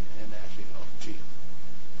wailing and gnashing of teeth.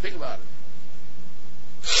 Think about it.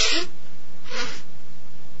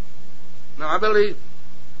 Now,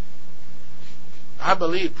 I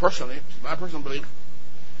believe personally, it's my personal belief,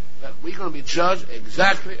 that we're going to be judged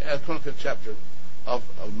exactly as 25th chapter of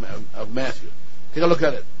Matthew. Take a look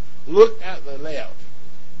at it. Look at the layout.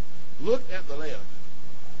 Look at the layout.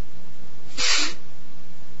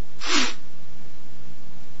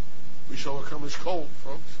 We shall overcome this cold,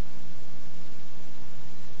 folks.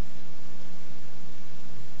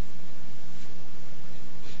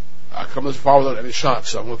 I come this far without any shots,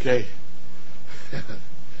 so I'm okay.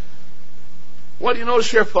 What do you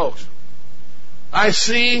notice here, folks? I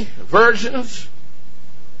see virgins,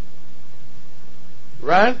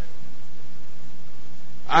 right?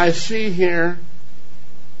 I see here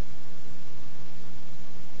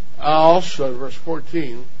also, verse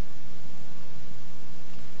 14,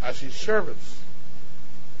 I see servants.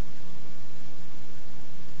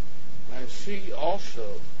 I see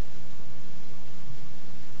also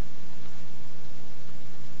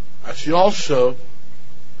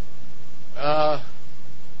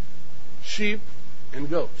sheep and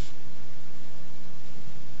goats.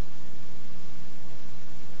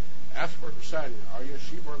 Ask for beside you. Are you a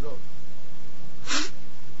sheep or a goat?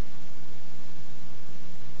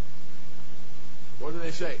 What do they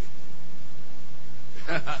say?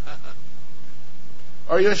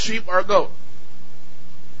 Are you a sheep or a goat?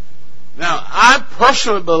 Now, I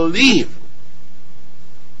personally believe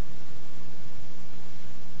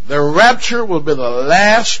the rapture will be the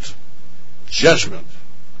last judgment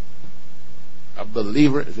a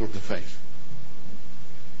believer is going to face.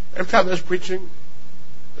 Every time there's preaching,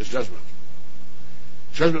 there's judgment.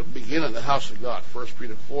 Judgment begins in the house of God. 1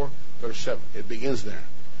 Peter 4:37. It begins there.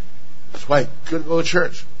 That's why it's good to go to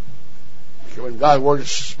church. Because when God's word is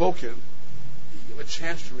spoken, you give a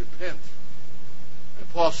chance to repent.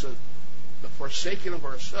 And Paul says, the forsaking of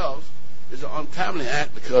ourselves is an untimely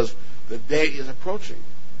act because the day is approaching.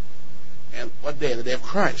 And what day? The day of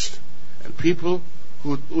Christ. And people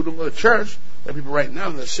who don't go to church, there are people right now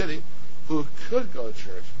in the city who could go to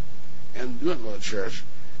church and do not go to church.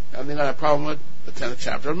 And they got a problem with the 10th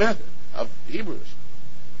chapter of Hebrews.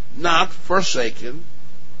 Not forsaken.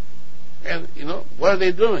 And, what are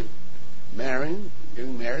they doing? Marrying,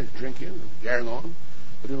 getting married, drinking, carrying on.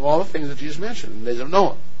 They're doing all the things that Jesus mentioned in the days of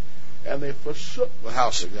Noah. And they forsook the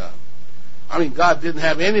house of God. I mean, God didn't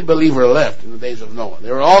have any believer left in the days of Noah.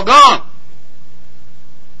 They were all gone.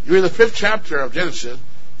 You read the 5th chapter of Genesis,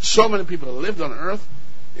 so many people lived on earth,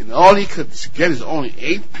 and all he could get is only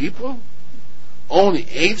 8 people? Only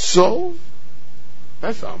 8 souls?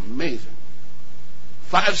 That's amazing.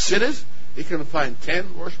 5 cities, he couldn't find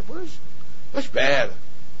 10 worshipers? That's bad.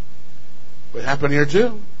 But it happened here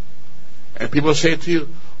too. And people say to you,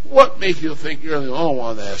 what makes you think you're the only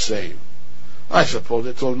one that's saved? I suppose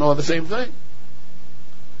they told Noah the same thing.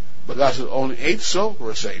 But God said only 8 souls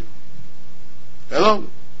were saved. Hello?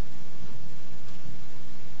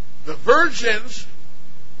 The virgins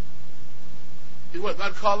is what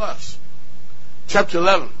God called us. Chapter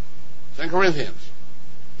 11, 2 Corinthians.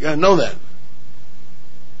 You got to know that.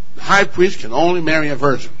 The high priest can only marry a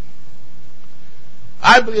virgin.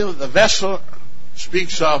 I believe that the vessel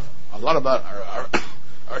speaks of a lot about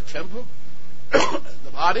our temple,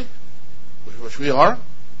 the body, which we are.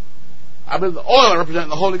 I believe the oil represents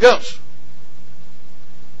the Holy Ghost.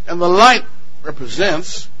 And the light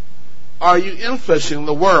represents, are you influencing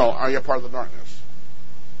the world? Are you a part of the darkness?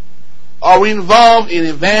 Are we involved in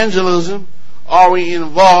evangelism? Are we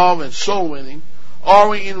involved in soul winning? Are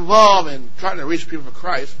we involved in trying to reach people for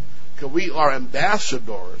Christ? Because we are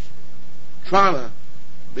ambassadors trying to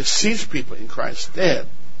beseech people in Christ's stead.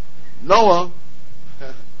 Noah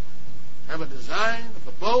have a design of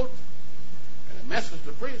a boat and a message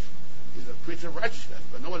to preach. He's a preacher of righteousness,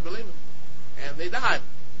 but no one believed him. And they died.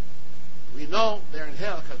 We know they're in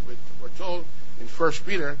hell because we're told in 1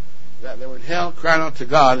 Peter that they were in hell crying out to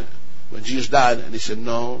God when Jesus died. And he said,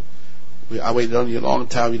 no, I waited on you a long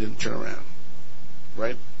time. You didn't turn around.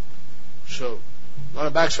 Right? So, a lot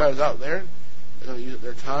of backsliders out there, they're going to use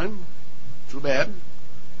their time. Too bad.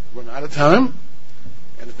 We're out of time.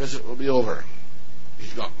 And the visit will be over.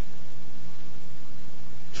 He's gone.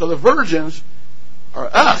 So the virgins are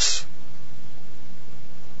us.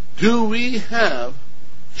 Do we have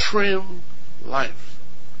trim life?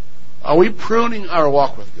 Are we pruning our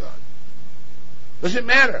walk with God? Does it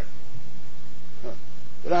matter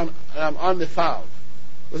that I'm undefiled?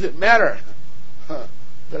 Does it matter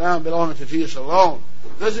that I'm belonging to Jesus alone?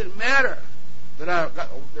 Does it matter that I've got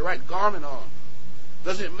the right garment on?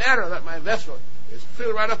 Does it matter that my vessel is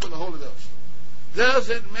filled right up with the Holy Ghost? Does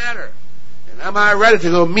it matter? And am I ready to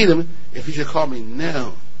go meet him if he should call me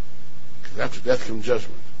now? Because after death comes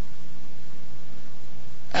judgment.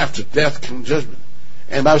 After death comes judgment.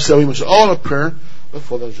 And the Bible says we must all appear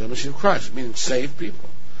before the judgment seat of Christ, meaning saved people.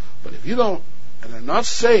 But if you don't, and are not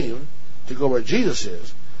saved to go where Jesus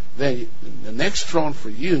is, then the next throne for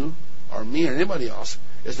you, or me, or anybody else,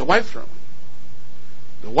 is the white throne.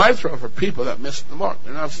 The white throne for people that missed the mark.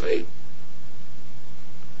 They're not saved.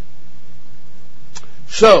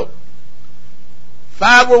 So,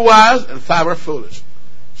 5 were wise and 5 were foolish.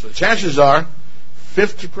 So the chances are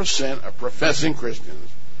 50% of professing Christians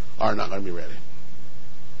are not going to be ready.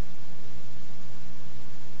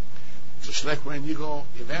 Just like when you go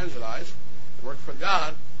evangelize, work for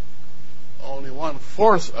God, only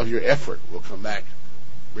 1/4 of your effort will come back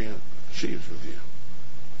bringing sheaves with you.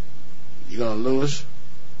 You're going to lose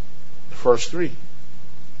the first 3.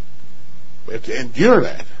 We have to endure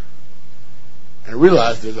that and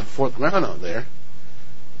realize there's a 4th ground out there.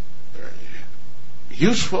 They're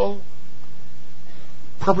useful,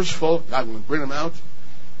 purposeful. God will bring them out.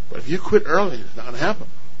 But if you quit early, it's not going to happen.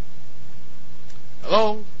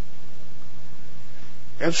 Hello?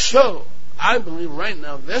 And so, I believe right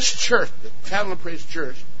now, this church, the Talent Praise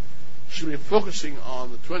Church, should be focusing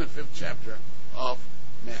on the 25th chapter of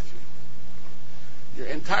Matthew. Your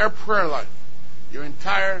entire prayer life, your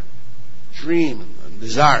entire dream and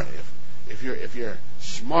desire, if you're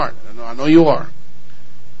smart, and I know you are,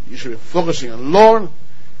 you should be focusing on, Lord,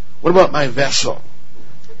 what about my vessel?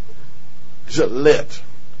 Is it lit?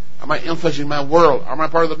 Am I influencing my world? Am I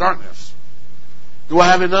part of the darkness? Do I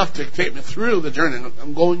have enough to take me through the journey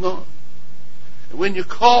I'm going on? And when you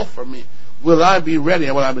call for me, will I be ready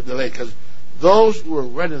or will I be delayed? Because those who were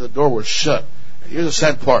ready, the door was shut. And here's the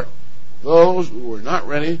sad part. Those who were not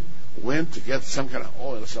ready went to get some kind of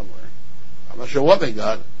oil somewhere. I'm not sure what they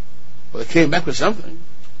got, but they came back with something. And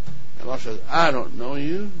the Lord says, I don't know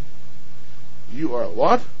you. You are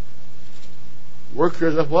what?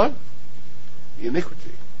 Workers of what?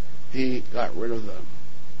 Iniquity. He got rid of them.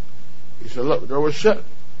 He said, look, the door was shut.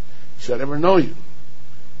 He said, I never know you.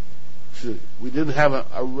 He said, we didn't have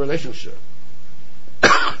a relationship.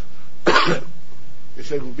 He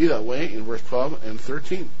said it would be that way in verse 12 and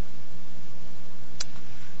 13.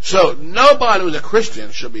 So nobody who's a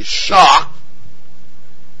Christian should be shocked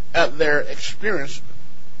at their experience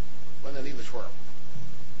when they leave this world.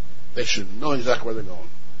 They should know exactly where they're going.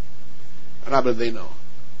 And I believe they know.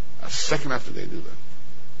 A second after they do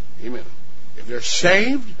that. Amen. If they're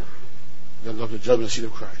saved, they'll go to the judgment seat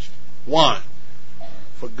of Christ. Why?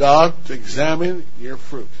 For God to examine your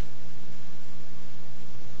fruit.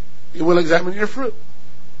 He will examine your fruit.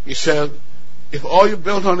 He said, if all you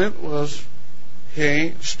built on it was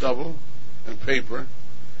hay, stubble, and paper,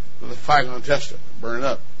 then the fire going to test it and burn it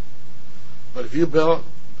up. But if you build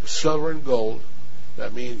silver and gold,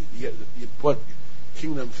 that means you put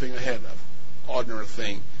kingdom thing ahead of ordinary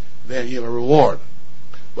thing, then you have a reward.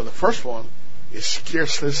 But the first one is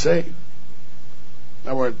scarcely saved. In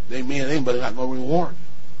other words, they mean anything, but they got no reward.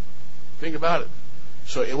 Think about it.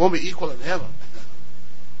 So it won't be equal in heaven.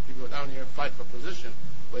 You go down here and fight for position,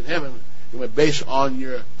 but in heaven, it will be based on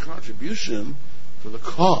your contribution to the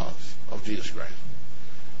cause of Jesus Christ.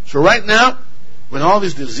 So right now, when all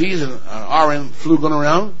these diseases and RN flu going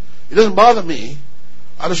around, it doesn't bother me.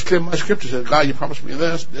 I just claim my scripture says, God, you promised me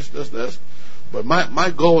this. But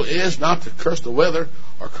my goal is not to curse the weather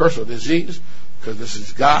or curse the disease, because this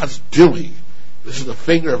is God's doing. This is the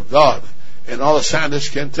finger of God. And all the scientists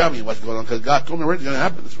can't tell me what's going on, because God told me it's going to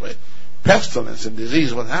happen this way. Pestilence and disease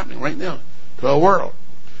is what's happening right now to our world.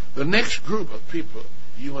 The next group of people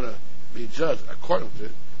you want to be judged according to,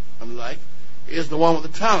 unlike, is the one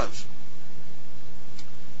with the talents.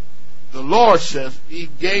 The Lord says He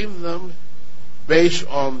gave them based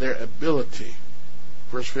on their ability.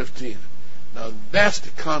 Verse 15. Now that's the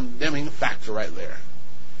condemning factor right there.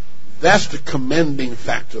 That's the commending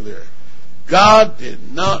factor there. God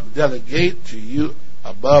did not delegate to you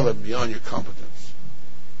above and beyond your competence.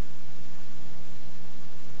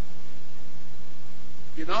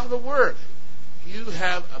 In other words, you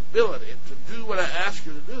have ability to do what I ask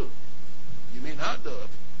you to do. You may not do it.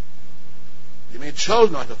 You may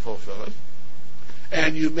choose not to fulfill it.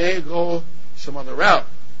 And you may go some other route.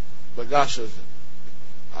 But God says,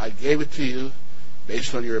 I gave it to you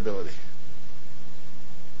based on your ability.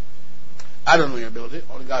 I don't know your ability.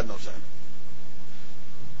 Only God knows that.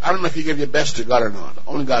 I don't know if you give your best to God or not.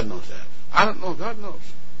 Only God knows that. I don't know. God knows.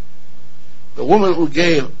 The woman who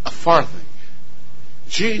gave a farthing,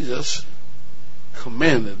 Jesus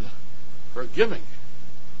commended her giving.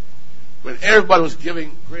 When everybody was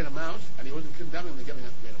giving great amounts, and He wasn't condemning the giving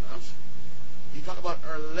of great amounts, He talked about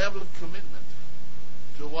her level of commitment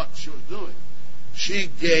to what she was doing. She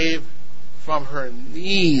gave from her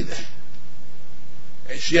need,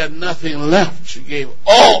 and she had nothing left. She gave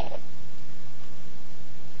all.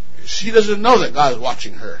 She doesn't know that God is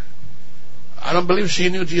watching her. I don't believe she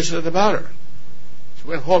knew Jesus said about her. She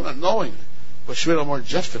went home not knowing, but she went home more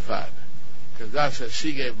justified, because God said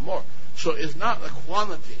she gave more. So it's not the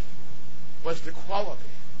quantity, but it's the quality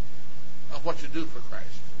of what you do for Christ.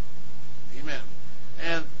 Amen.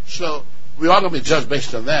 And so we are going to be judged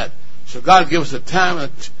based on that. So God gives us the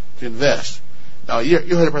time to invest. Now you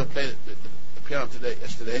heard a brother play the piano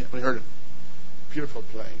yesterday. We heard it. Beautiful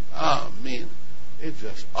playing. Oh, man. It's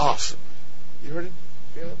just awesome. You heard it,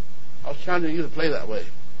 Caleb? I was challenging you to play that way.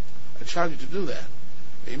 I challenge you to do that.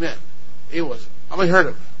 Amen. It was, I heard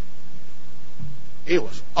of it. It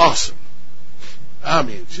was awesome. I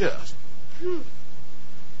mean, just.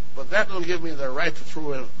 But that don't give me the right to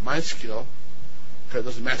throw in my skill, because it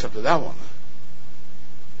doesn't match up to that one.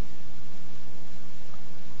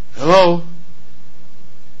 Hello?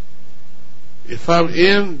 If I'm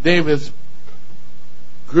in David's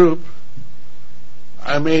group,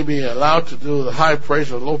 I may be allowed to do the high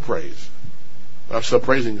praise or low praise, but I'm still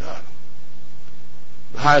praising God.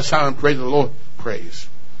 The highest sound praise of the Lord, praise.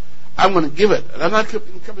 I'm going to give it. And I'm not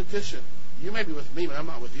in competition. You may be with me, but I'm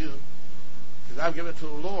not with you. Because I've given it to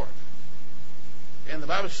the Lord. And the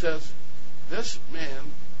Bible says, this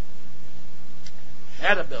man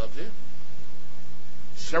had ability,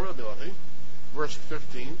 several ability, verse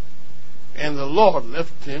 15, and the Lord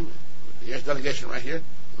left him, here's delegation right here,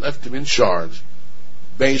 left him in charge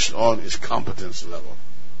based on his competence level.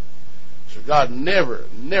 So God never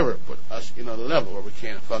put us in a level where we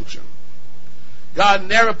can't function. God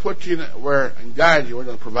never put you where and guide you where He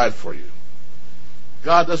doesn't provide for you.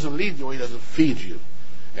 God doesn't lead you where He doesn't feed you.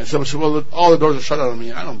 And someone said, well, all the doors are shut on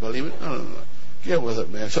me. I don't believe it. No. Get with it,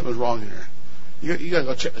 man. Something's wrong here. You got to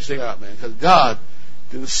go check this thing out, man. Because God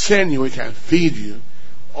didn't send you where He can't feed you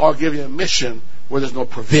or give you a mission where there's no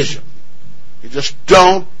provision. It just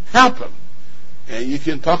don't happen. And you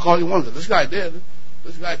can talk all you want. This guy did.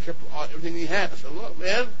 This guy kept everything he had. I said, look,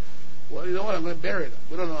 man, well, you know what? I'm going to bury it.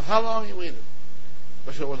 We don't know how long he waited.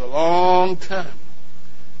 But it was a long time.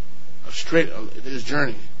 Straight his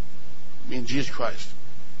journey. I mean, Jesus Christ.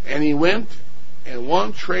 And he went, and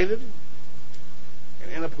one traded,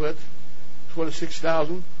 and ended up with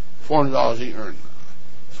 $26,400 he earned.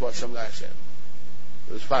 That's what some guy said.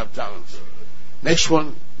 It was 5 talents. Next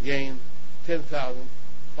one gained $10,500.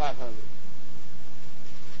 That's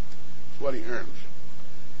what he earned.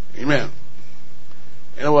 Amen.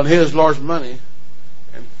 And it was his large money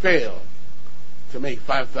and failed to make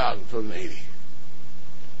 5,280.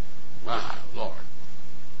 My Lord.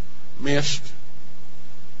 Missed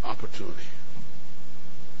opportunity.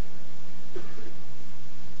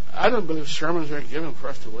 I don't believe sermons are given for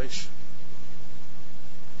us to waste.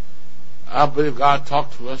 I believe God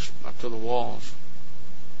talked to us, not to the walls.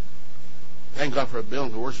 Thank God for a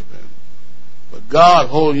building to worship in. But God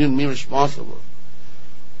holds you and me responsible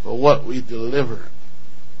for what we deliver.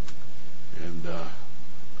 And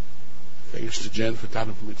thanks to Jen for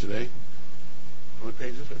talking for me today. How many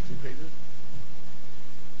pages? 15 pages?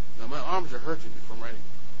 Now my arms are hurting me from writing.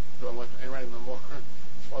 So I ain't writing no more.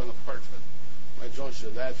 It's falling apart. My joints are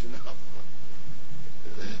that's enough.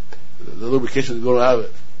 The lubrication is going out of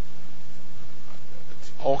it.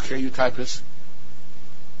 It's okay, you typists.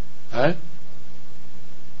 Huh?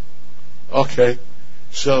 Okay.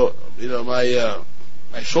 So,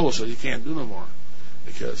 my shoulder says you can't do no more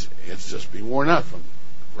because it's just being worn out from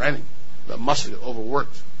writing. The muscle get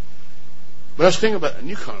overworked. But let's think about a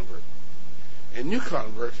new convert. A new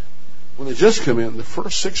convert, when they just come in, the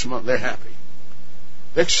first 6 months, they're happy.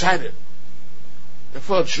 They're excited. They're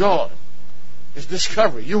full of joy. It's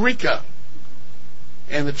discovery, eureka.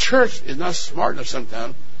 And the church is not smart enough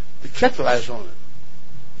sometimes to capitalize on it.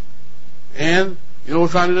 And you know what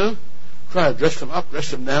we're trying to do? Try to dress them up,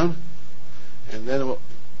 dress them down, and then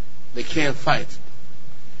they can't fight.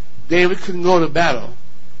 David couldn't go to battle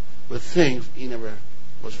with things he never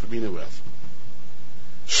was familiar with.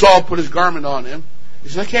 Saul put his garment on him. He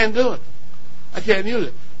said, I can't do it. I can't use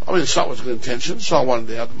it. I mean, Saul was good intention. Saul wanted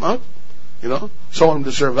to help him out. Saul wanted him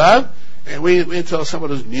to survive. And we tell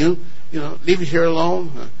someone who's new, leave it here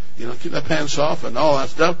alone. Keep their pants off and all that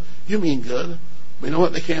stuff. You mean good. But you know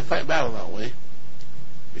what? They can't fight battle that way.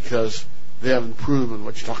 Because they haven't proven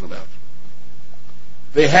what you're talking about.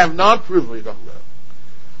 They have not proven what you're talking about.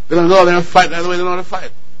 They don't go there and fight the way they know how to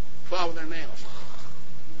fight. Fight with their nails.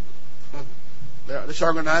 They're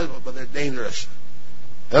disorganized, but they're dangerous.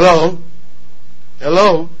 Hello.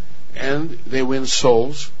 And they win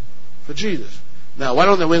souls for Jesus. Now, why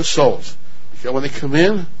don't they win souls? Because when they come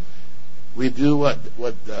in, we do what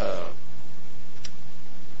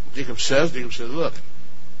Jacob says. Jacob says, look,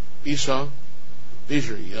 Esau, these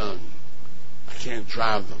are young. I can't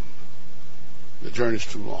drive them. The journey's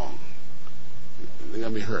too long. They're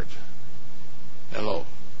going to be hurt. Hello.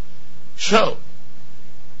 So,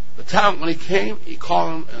 the talent, when he came, he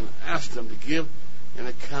called them and asked them to give an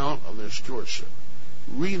account of their stewardship.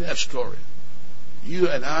 Read that story. You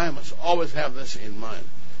and I must always have this in mind.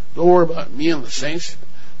 Don't worry about me and the saints.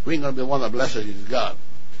 We ain't going to be the one that blesses you, God.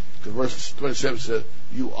 Because verse 27 says,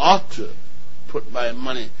 you ought to put my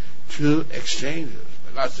money to exchanges.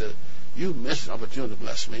 But God said, you missed an opportunity to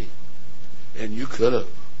bless me. And you could have.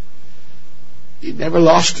 He never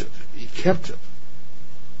lost it. He kept it.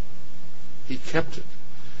 He kept it.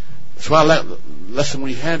 That's why I like the lesson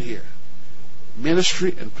we had here.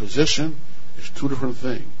 Ministry and position is two different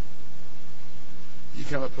things. You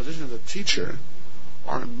can have a position as a teacher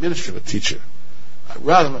or a ministry of a teacher. I'd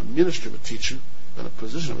rather have a ministry of a teacher than a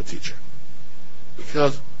position of a teacher.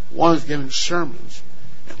 Because one is giving sermons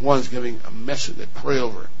and one is giving a message they pray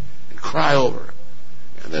over and cry over.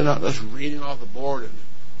 And they're not just reading off the board and,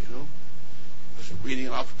 just reading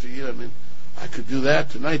it off to you. I mean, I could do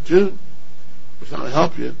that tonight too. But it's not going to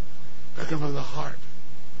help you. Gotta come from the heart.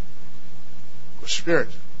 With spirit.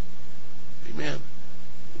 Amen.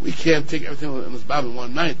 We can't take everything in this Bible in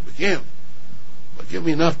one night. We can't. But give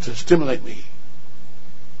me enough to stimulate me.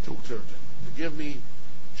 To give me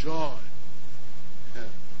joy. Yeah.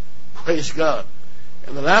 Praise God.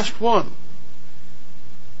 And the last one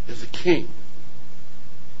is the king.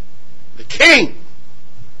 The king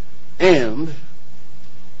and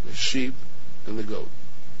the sheep and the goat.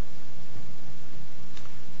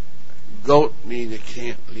 Goat means you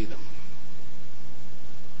can't lead them.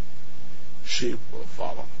 Sheep will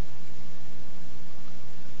follow.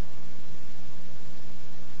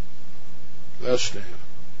 Let's stand.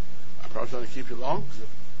 I probably don't keep you long because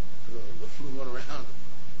the flu went around.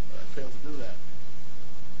 But I failed to do that.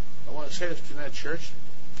 I want to say this tonight, church.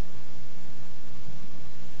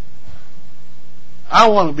 I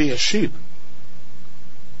want to be a sheep.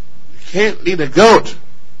 You can't lead a goat.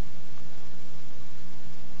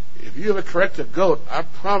 If you ever correct a goat, I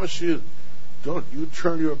promise you, don't you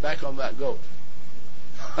turn your back on that goat.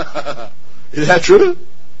 Is that true?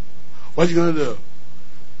 What's he going to do?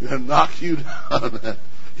 He's going to knock you down.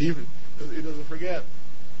 He doesn't forget.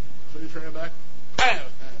 So you turn your back. Bam!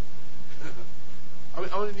 I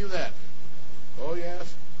only knew that. Oh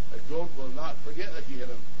yes, a goat will not forget that you hit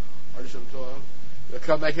him or something to him. They'll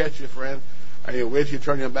come back at you, friend, and you'll wait till you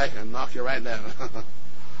turn your back and knock you right down.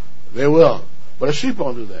 They will. But a sheep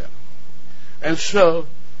won't do that. And so,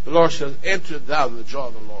 the Lord says, enter thou in the joy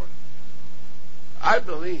of the Lord. I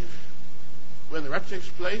believe when the rapture takes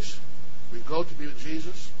place, we go to be with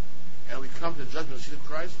Jesus, and we come to the judgment seat of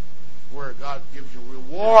Christ, where God gives you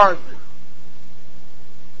reward.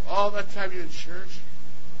 All that time you're in church,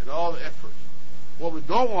 and all the effort. What we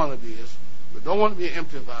don't want to be is, we don't want to be an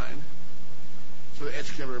empty vine, so the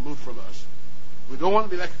edge can be removed from us. We don't want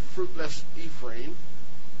to be like a fruitless Ephraim,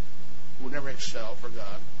 who will never excel for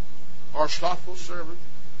God, or a slothful servant,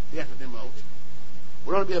 you have to demote.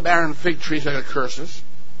 We don't want to be a barren fig tree that got curses,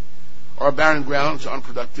 or a barren ground that's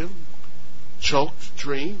unproductive, choked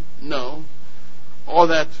tree. No. All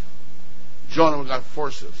that Jonah got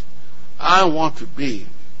forces. I want to be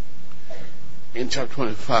in chapter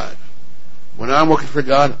 25. When I'm working for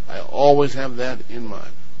God, I always have that in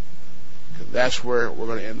mind. Because that's where we're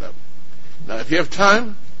going to end up. Now, if you have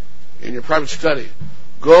time in your private study,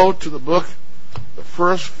 go to the book, the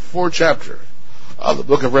first 4 chapters of the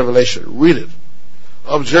book of Revelation. Read it.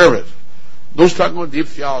 Observe it. Don't start going deep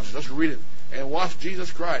theology. Just read it. And watch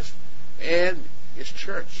Jesus Christ and His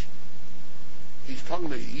church. He's talking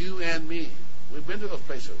to you and me. We've been to those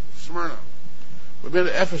places. Smyrna. We've been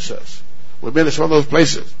to Ephesus. We've been to some of those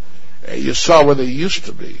places. And you saw where they used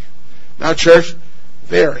to be. Now, church,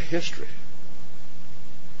 they're history.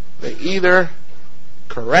 They either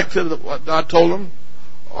corrected what God told them,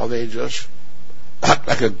 or they just act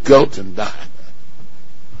like a goat and die.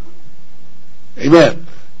 Amen.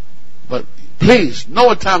 But please, know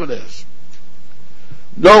what time it is.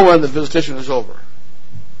 Know when the visitation is over.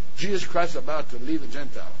 Jesus Christ is about to leave the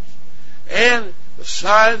Gentiles. And the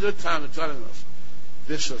signs of the time are telling us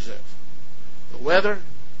this is it. The weather,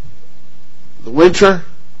 the winter,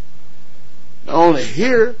 not only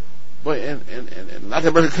here, but in Latin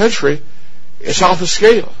American country, it's off the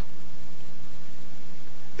scale.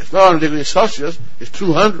 It's not 100 degrees Celsius, it's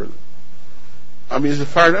 200. I mean, it's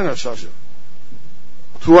Fahrenheit Celsius.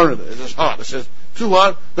 200, it's just hot. It says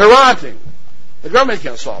 200, they're rioting. The government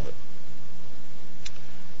can't solve it.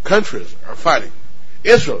 Countries are fighting.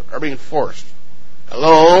 Israel are being forced.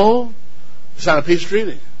 Hello? Sign a peace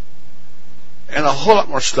treaty. And a whole lot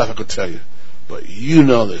more stuff I could tell you. But you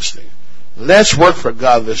know this thing. Let's work for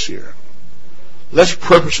God this year. Let's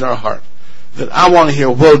purpose in our heart that I want to hear,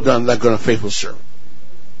 well done, thy good and faithful servant.